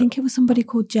across. I think it was somebody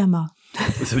called Gemma.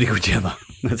 Somebody called Gemma.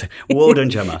 Well done,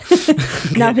 Gemma.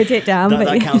 Now put it down.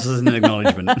 That counts as an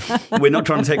acknowledgement. We're not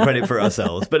trying to take credit for it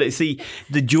ourselves, but it's the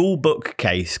dual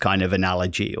bookcase kind of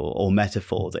analogy or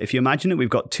metaphor, that if you imagine that we've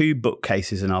got two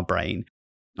bookcases in our brain,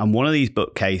 and one of these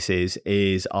bookcases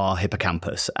is our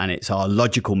hippocampus, and it's our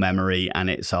logical memory, and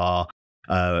it's our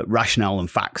rationale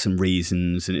and facts and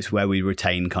reasons, and it's where we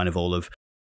retain kind of all of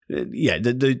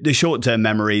the short-term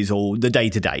memories or the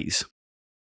day-to-days.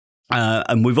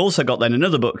 And we've also got then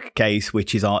another bookcase,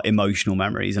 which is our emotional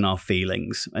memories and our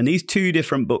feelings. And these two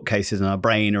different bookcases in our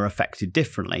brain are affected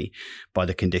differently by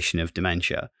the condition of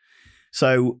dementia.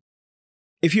 So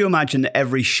if you imagine that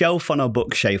every shelf on our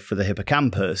bookshelf for the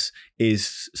hippocampus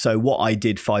is, so what I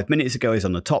did 5 minutes ago is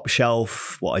on the top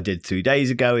shelf, what I did 2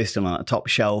 days ago is still on that top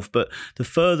shelf, but the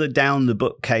further down the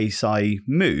bookcase I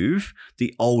move,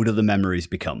 the older the memories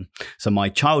become. So my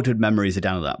childhood memories are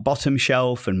down at that bottom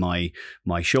shelf, and my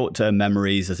short-term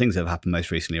memories, the things that have happened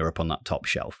most recently, are up on that top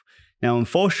shelf. Now,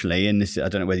 unfortunately, and this, I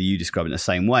don't know whether you describe it in the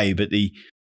same way, but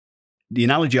the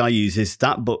analogy I use is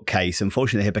that bookcase,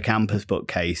 unfortunately, the hippocampus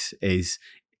bookcase is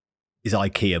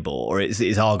IKEA built, or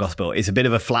it's Argos built. It's a bit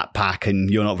of a flat pack and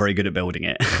you're not very good at building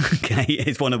it. Okay,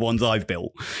 it's one of the ones I've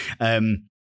built. And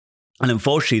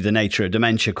unfortunately, the nature of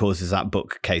dementia causes that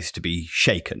bookcase to be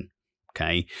shaken.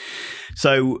 Okay,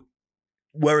 so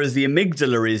whereas the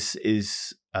amygdala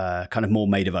is kind of more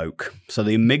made of oak. So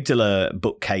the amygdala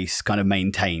bookcase kind of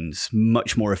maintains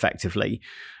much more effectively,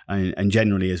 and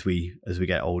generally as we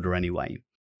get older anyway.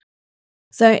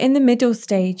 So in the middle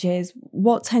stages,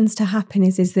 what tends to happen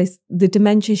is the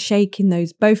dementia shaking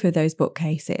both of those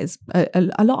bookcases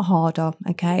a lot harder,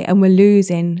 okay? And we're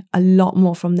losing a lot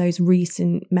more from those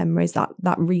recent memories,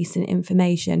 that recent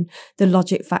information, the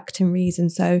logic, fact and reason.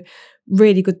 So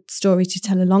really good story to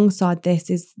tell alongside this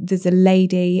is there's a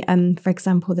lady, for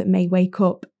example, that may wake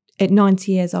up at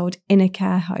 90 years old in a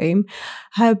care home.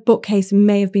 Her bookcase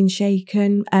may have been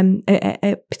shaken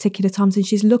at particular times, and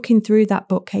she's looking through that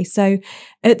bookcase. So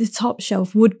at the top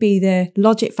shelf would be the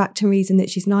logic, fact and reason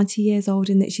that she's 90 years old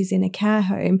and that she's in a care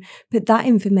home, but that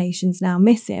information's now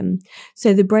missing.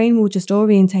 So the brain will just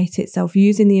orientate itself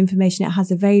using the information it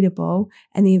has available,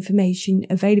 and the information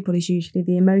available is usually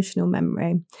the emotional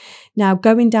memory. Now,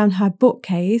 going down her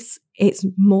bookcase, it's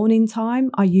morning time.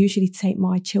 I usually take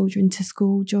my children to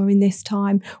school during this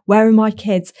time. Where are my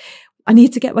kids? I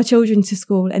need to get my children to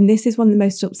school. And this is one of the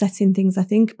most upsetting things I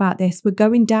think about this. We're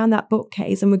going down that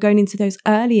bookcase and we're going into those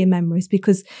earlier memories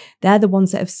because they're the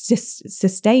ones that have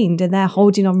sustained and they're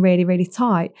holding on really, really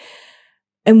tight.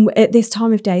 And at this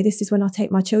time of day, this is when I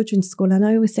take my children to school. And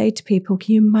I always say to people,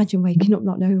 can you imagine waking up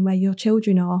not knowing where your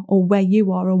children are or where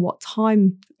you are or what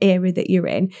time era that you're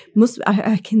in?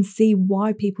 I can see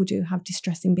why people do have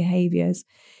distressing behaviours.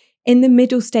 In the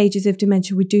middle stages of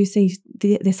dementia, we do see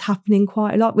this happening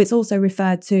quite a lot. It's also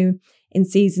referred to in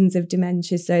seasons of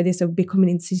dementia. So this will be coming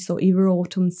into sort of your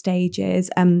autumn stages.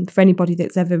 For anybody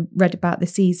that's ever read about the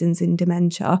seasons in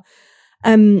dementia.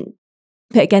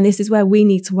 But again, this is where we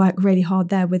need to work really hard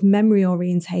there with memory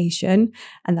orientation.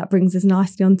 And that brings us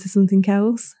nicely onto something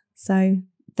else. So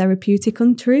therapeutic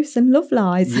untruths and love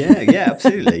lies. Yeah,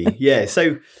 absolutely. Yeah.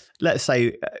 So let's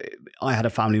say I had a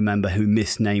family member who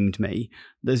misnamed me.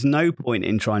 There's no point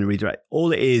in trying to redirect.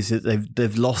 All it is that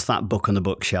they've lost that book on the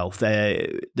bookshelf.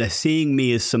 They're seeing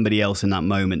me as somebody else in that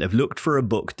moment. They've looked for a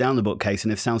book down the bookcase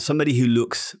and they've found somebody who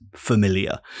looks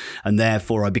familiar, and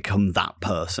therefore I become that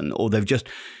person. Or they've just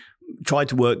tried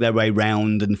to work their way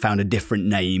around and found a different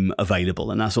name available,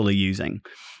 and that's all they're using.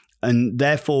 And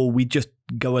therefore, we just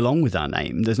go along with that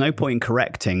name. There's no point in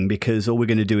correcting, because all we're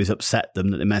going to do is upset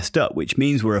them that they messed up, which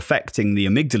means we're affecting the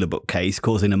amygdala bookcase,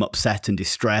 causing them upset and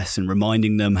distress and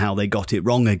reminding them how they got it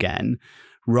wrong again,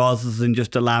 rather than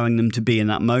just allowing them to be in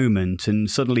that moment. And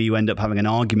suddenly you end up having an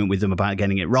argument with them about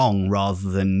getting it wrong, rather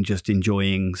than just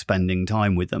enjoying spending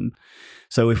time with them.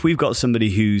 So if we've got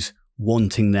somebody who's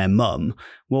wanting their mum,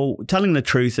 well, telling the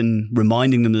truth and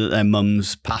reminding them that their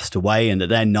mum's passed away and that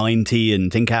they're 90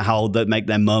 and think how old that make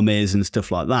their mum is and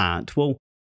stuff like that. Well,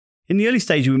 in the early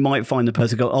stages, we might find the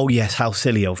person go, oh yes, how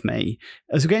silly of me.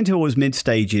 As we get into towards mid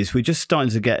stages, we're just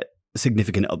starting to get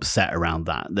significant upset around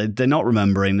that. They're not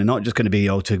remembering. They're not just going to be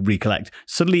able to recollect.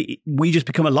 Suddenly, we just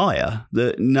become a liar.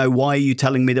 No, why are you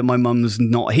telling me that my mum's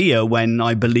not here when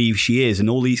I believe she is? And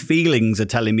all these feelings are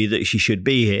telling me that she should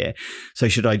be here. So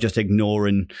should I just ignore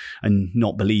and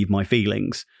not believe my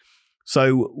feelings?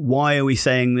 So why are we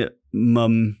saying that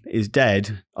mum is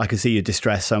dead? I can see your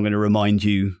distress, so I'm going to remind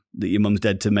you that your mum's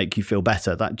dead to make you feel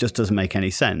better. That just doesn't make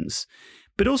any sense.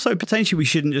 But also, potentially, we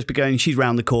shouldn't just be going, she's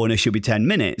round the corner, she'll be 10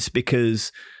 minutes,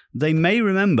 because they may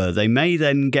remember. They may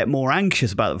then get more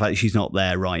anxious about the fact that she's not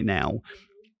there right now.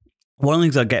 One of the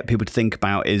things I get people to think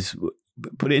about is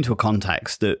put it into a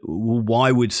context that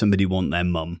why would somebody want their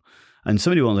mum? And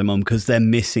somebody wants their mum because they're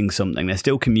missing something. They're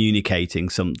still communicating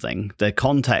something. Their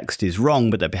context is wrong,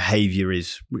 but their behavior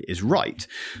is right.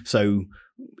 So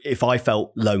if I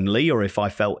felt lonely or if I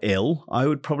felt ill, I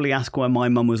would probably ask where my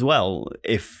mum was well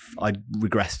if I'd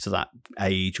regressed to that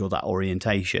age or that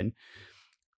orientation.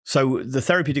 So the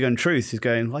therapeutic untruth is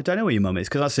going, well, I don't know where your mum is,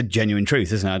 because that's a genuine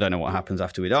truth, isn't it? I don't know what happens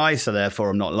after we die, so therefore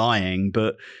I'm not lying.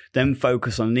 But then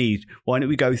focus on need. Why don't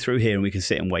we go through here and we can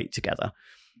sit and wait together?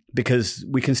 Because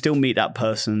we can still meet that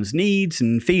person's needs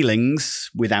and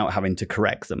feelings without having to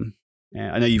correct them.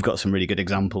 Yeah, I know you've got some really good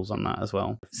examples on that as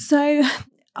well. So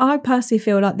I personally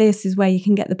feel like this is where you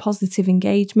can get the positive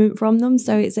engagement from them.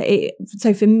 So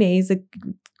so for me,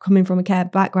 coming from a care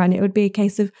background, it would be a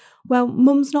case of, well,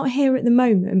 mum's not here at the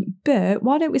moment, but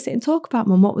why don't we sit and talk about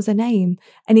mum? What was her name?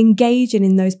 And engaging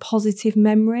in those positive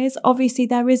memories. Obviously,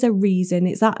 there is a reason.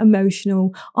 It's that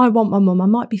emotional. I want my mum. I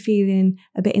might be feeling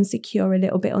a bit insecure, a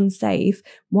little bit unsafe.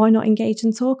 Why not engage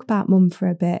and talk about mum for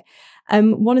a bit?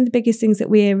 One of the biggest things that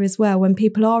we hear as well, when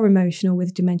people are emotional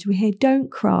with dementia, we hear, don't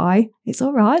cry. It's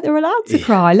all right. They're allowed to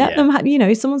cry. Let them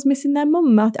have, someone's missing their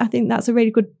mum. I think that's a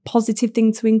really good positive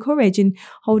thing to encourage, and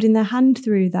holding their hand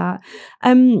through that.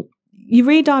 You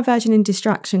read diversion and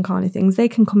distraction kind of things. They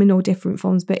can come in all different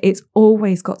forms, but it's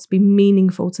always got to be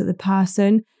meaningful to the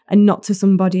person and not to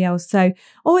somebody else. So,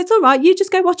 it's all right. You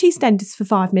just go watch EastEnders for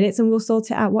 5 minutes and we'll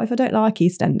sort it out. What if I don't like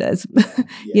EastEnders?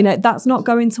 That's not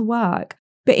going to work.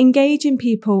 But engaging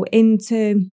people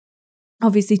into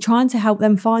obviously trying to help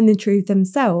them find the truth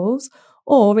themselves,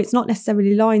 or it's not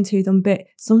necessarily lying to them, but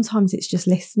sometimes it's just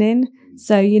listening.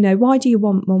 So, why do you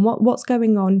want mum? What's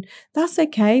going on? That's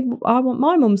okay. I want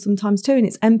my mum sometimes too. And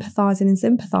it's empathising and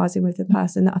sympathising with the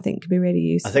person that I think can be really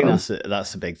useful. I think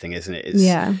that's the big thing, isn't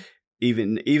it?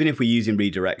 Even if we're using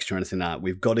redirection or anything like that,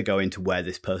 we've got to go into where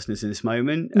this person is in this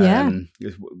moment.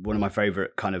 It's one of my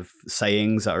favourite kind of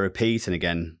sayings that I repeat, and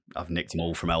again, I've nicked them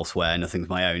all from elsewhere, nothing's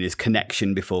my own, is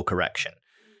connection before correction.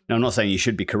 Now, I'm not saying you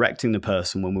should be correcting the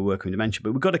person when we're working with dementia,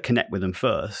 but we've got to connect with them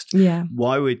first. Yeah.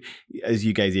 Why would, as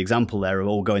you gave the example there of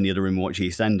all go in the other room and watch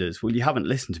EastEnders, well, you haven't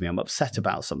listened to me. I'm upset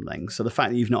about something. So the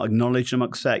fact that you've not acknowledged I'm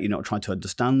upset, you're not trying to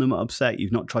understand them upset,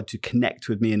 you've not tried to connect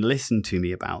with me and listen to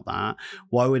me about that,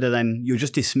 why would I then, you're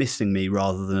just dismissing me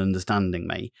rather than understanding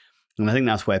me. And I think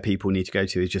that's where people need to go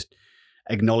to, is just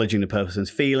acknowledging the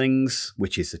person's feelings,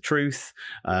 which is the truth,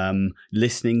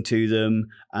 listening to them,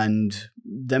 and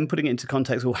then putting it into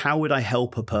context. Well, how would I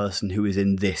help a person who is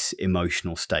in this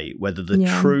emotional state? Whether the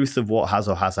truth of what has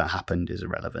or hasn't happened is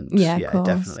irrelevant. Yeah,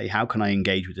 definitely. How can I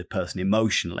engage with the person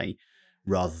emotionally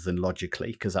rather than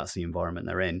logically? Because that's the environment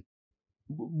they're in.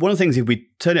 One of the things, if we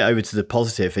turn it over to the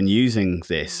positive and using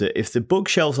this, if the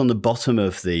bookshelves on the bottom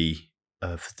of the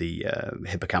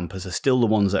hippocampus are still the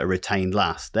ones that are retained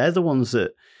last, they're the ones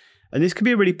that, and this could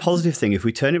be a really positive thing if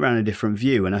we turn it around a different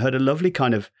view. And I heard a lovely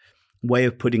kind of way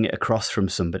of putting it across from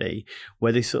somebody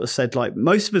where they sort of said, like,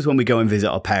 most of us when we go and visit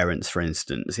our parents, for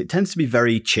instance, it tends to be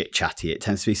very chit-chatty. It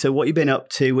tends to be, so what you've been up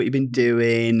to, what you've been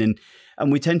doing,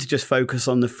 and we tend to just focus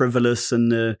on the frivolous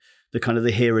and the kind of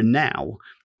the here and now.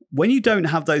 When you don't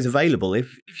have those available,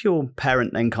 if your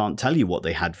parent then can't tell you what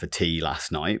they had for tea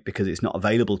last night because it's not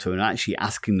available to them, and actually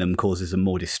asking them causes them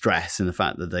more distress in the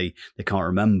fact that they can't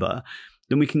remember,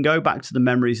 then we can go back to the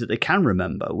memories that they can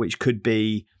remember, which could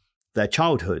be their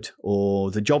childhood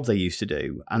or the job they used to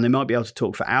do. And they might be able to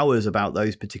talk for hours about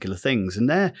those particular things. And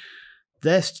they're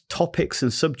topics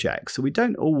and subjects that we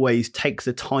don't always take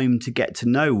the time to get to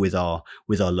know with our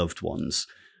loved ones.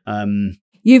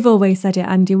 You've always said it,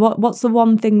 Andy. What's the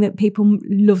one thing that people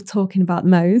love talking about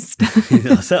most?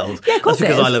 Ourselves. Yeah, of course.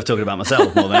 That's because I love talking about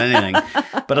myself more than anything.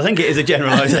 But I think it is a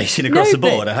generalisation across the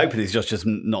board. I hope it is just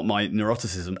not my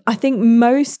neuroticism. I think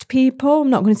most people,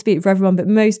 I'm not going to speak for everyone, but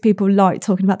most people like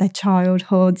talking about their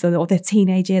childhoods or their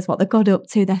teenage years, what they got up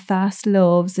to, their first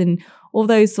loves, and all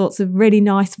those sorts of really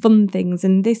nice, fun things.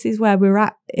 And this is where we're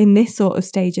at in this sort of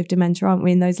stage of dementia, aren't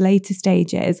we? In those later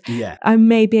stages. Yeah. I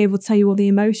may be able to tell you all the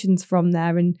emotions from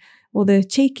there and all the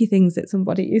cheeky things that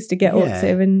somebody used to get up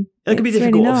to. And it can be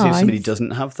difficult, really obviously, if nice. somebody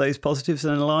doesn't have those positives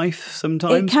in their life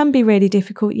sometimes. It can be really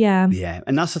difficult, yeah. Yeah.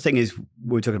 And that's the thing, is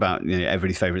we're talking about,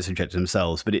 everybody's favourite subject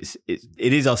themselves, but it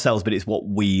is ourselves, but it's what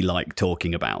we like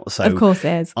talking about. So of course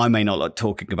it is. I may not like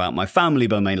talking about my family,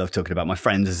 but I may love talking about my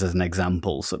friends as an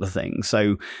example, sort of thing.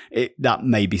 So that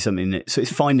may be something so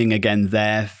it's finding, again,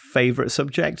 their favourite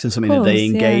subject and something that they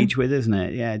engage with, isn't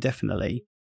it? Yeah, definitely.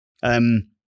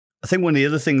 I think one of the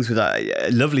other things with that,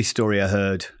 a lovely story I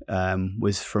heard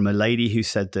was from a lady who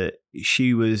said that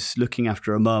she was looking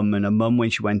after a mum, and a mum,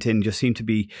 when she went in, just seemed to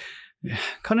be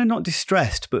kind of not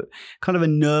distressed, but kind of a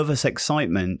nervous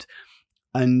excitement.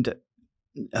 And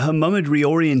her mum had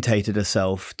reorientated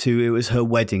herself to, it was her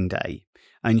wedding day,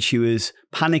 and she was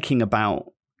panicking about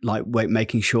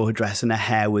making sure her dress and her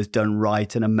hair was done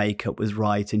right and her makeup was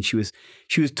right. And she was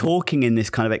talking in this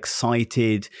kind of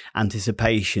excited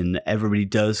anticipation that everybody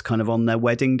does kind of on their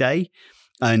wedding day.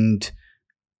 And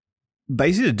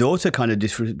basically the daughter kind of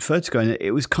just referred to going,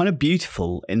 it was kind of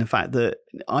beautiful in the fact that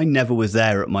I never was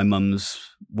there at my mum's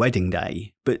wedding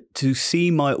day, but to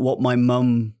see what my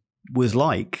mum was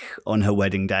like on her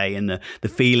wedding day and the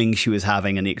feelings she was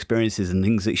having and the experiences and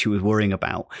things that she was worrying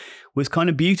about was kind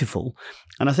of beautiful.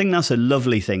 And I think that's a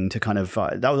lovely thing to kind of,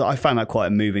 I found that quite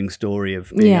a moving story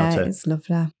of being able to, it's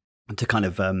lovely. To kind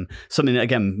of, something that,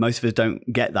 again, most of us don't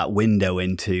get that window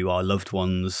into our loved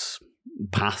ones'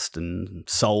 past and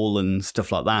soul and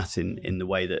stuff like that in the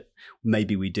way that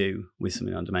maybe we do with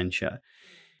something on dementia.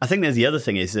 I think there's the other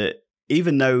thing is that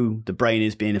even though the brain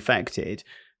is being affected,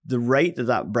 the rate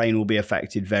that brain will be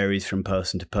affected varies from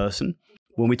person to person.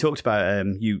 When we talked about,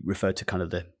 you referred to kind of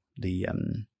the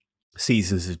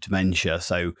seasons of dementia.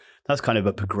 So that's kind of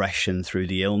a progression through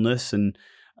the illness. And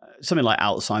something like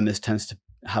Alzheimer's tends to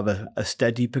have a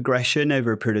steady progression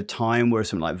over a period of time, whereas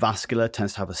something like vascular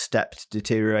tends to have a stepped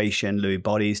deterioration. Lewy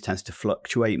bodies tends to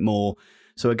fluctuate more.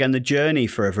 So again, the journey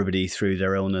for everybody through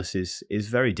their illness is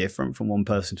very different from one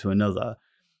person to another.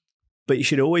 But you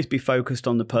should always be focused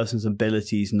on the person's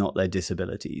abilities, not their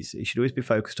disabilities. You should always be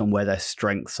focused on where their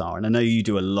strengths are. And I know you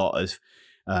do a lot of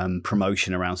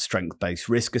promotion around strength-based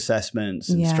risk assessments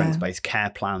and strength-based care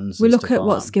plans. We look at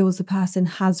what skills the person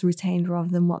has retained rather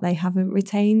than what they haven't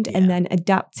retained, and then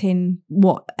adapting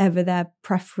whatever their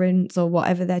preference or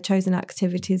whatever their chosen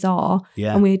activities are,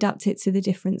 and we adapt it to the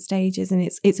different stages. And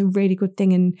it's a really good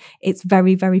thing, and it's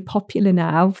very, very popular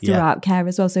now throughout care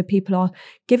as well. So people are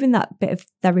giving that bit of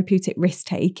therapeutic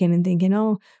risk-taking and thinking,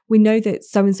 oh, we know that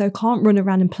so-and-so can't run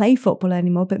around and play football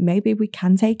anymore, but maybe we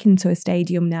can take him to a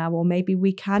stadium now, or maybe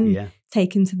we can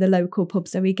take him to the local pub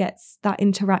so he gets that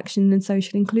interaction and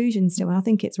social inclusion still. And I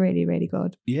think it's really, really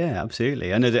good. Yeah,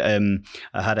 absolutely. I know that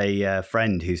I had a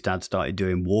friend whose dad started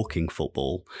doing walking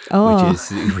football,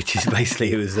 which is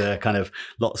basically, it was kind of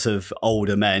lots of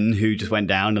older men who just went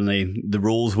down, and the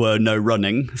rules were no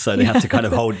running, so they had to kind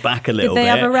of hold back a little bit. Did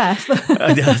they have a ref?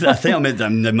 I think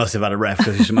they must have had a ref,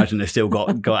 because I just imagine they still got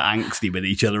angsty with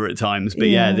each other at times. But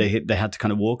they had to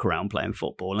kind of walk around playing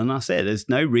football, and that's it. There's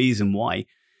no reason why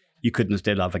you couldn't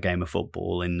still have a game of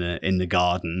football in the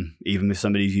garden, even if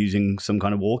somebody's using some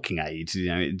kind of walking aid. You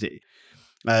know,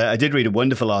 I did read a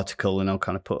wonderful article, and I'll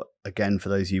kind of put, again, for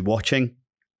those of you watching,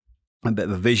 a bit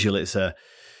of a visual. It's a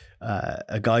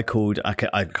guy called, I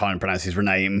can't pronounce his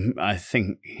name. I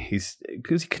think is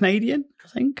he Canadian? I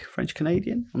think French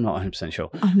Canadian. I'm not 100% sure.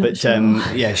 But sure.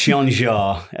 Xian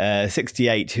Jia,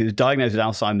 68, who was diagnosed with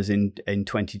Alzheimer's in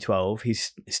 2012.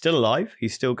 He's still alive.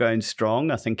 He's still going strong.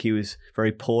 I think he was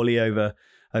very poorly over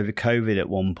COVID at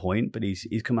one point, but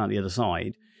he's come out the other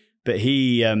side. But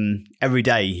he, every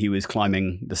day he was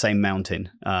climbing the same mountain.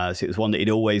 So it was one that he'd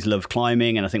always loved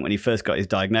climbing. And I think when he first got his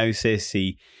diagnosis,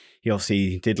 he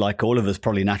obviously did like all of us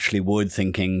probably naturally would,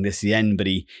 thinking this is the end. But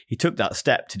he took that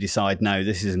step to decide, no,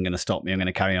 this isn't going to stop me. I'm going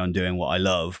to carry on doing what I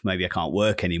love. Maybe I can't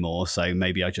work anymore, so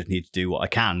maybe I just need to do what I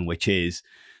can, which is,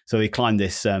 so he climbed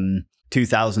this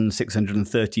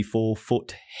 2,634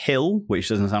 foot hill, which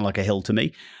doesn't sound like a hill to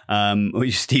me, which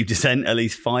is steep descent at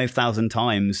least 5,000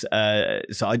 times.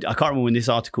 So I can't remember when this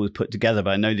article was put together,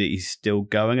 but I know that he's still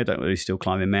going. I don't know if he's still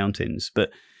climbing mountains, but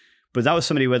that was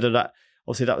somebody, whether that,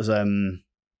 obviously that was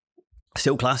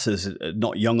still classed as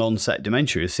not young onset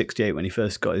dementia. He was 68 when he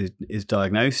first got his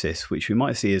diagnosis, which we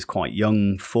might see as quite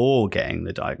young for getting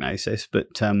the diagnosis, but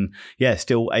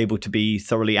still able to be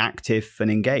thoroughly active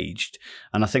and engaged.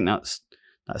 And I think that's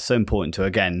so important to,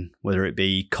 again, whether it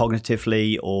be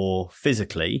cognitively or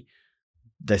physically,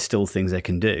 there's still things they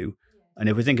can do. And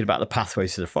if we're thinking about the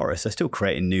pathways to the forest, they're still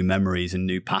creating new memories and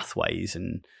new pathways,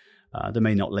 and they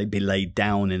may not be laid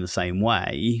down in the same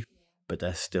way, but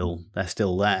they're still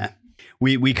there.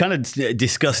 We kind of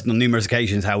discussed on numerous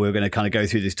occasions how we were going to kind of go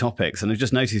through these topics, and I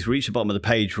just noticed we reached the bottom of the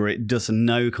page where it doesn't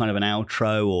know kind of an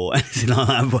outro or anything like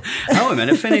that. How am I going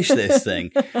to finish this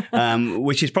thing?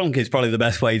 Which is probably the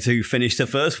best way to finish the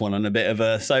first one on a bit of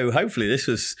a. So hopefully this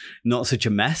was not such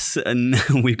a mess, and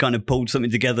we kind of pulled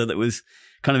something together that was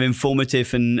kind of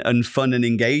informative and fun and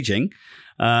engaging.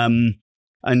 And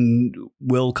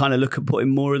we'll kind of look at putting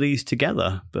more of these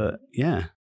together. But yeah.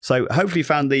 So hopefully you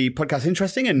found the podcast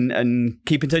interesting, and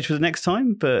keep in touch with us next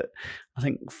time. But I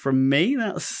think from me,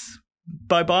 that's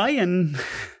bye-bye and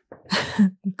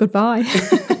goodbye.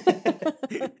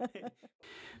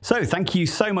 So thank you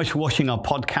so much for watching our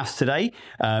podcast today.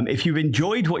 If you've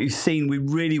enjoyed what you've seen, we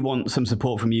really want some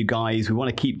support from you guys. We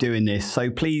want to keep doing this. So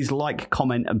please like,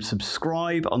 comment and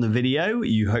subscribe on the video.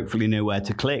 You hopefully know where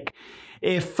to click.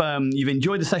 If you've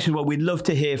enjoyed the session, well, we'd love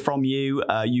to hear from you.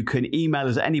 You can email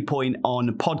us at any point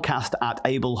on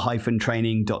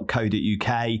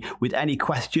podcast@able-training.co.uk with any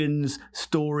questions,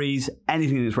 stories,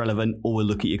 anything that's relevant, or we'll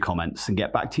look at your comments and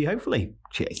get back to you hopefully.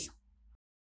 Cheers.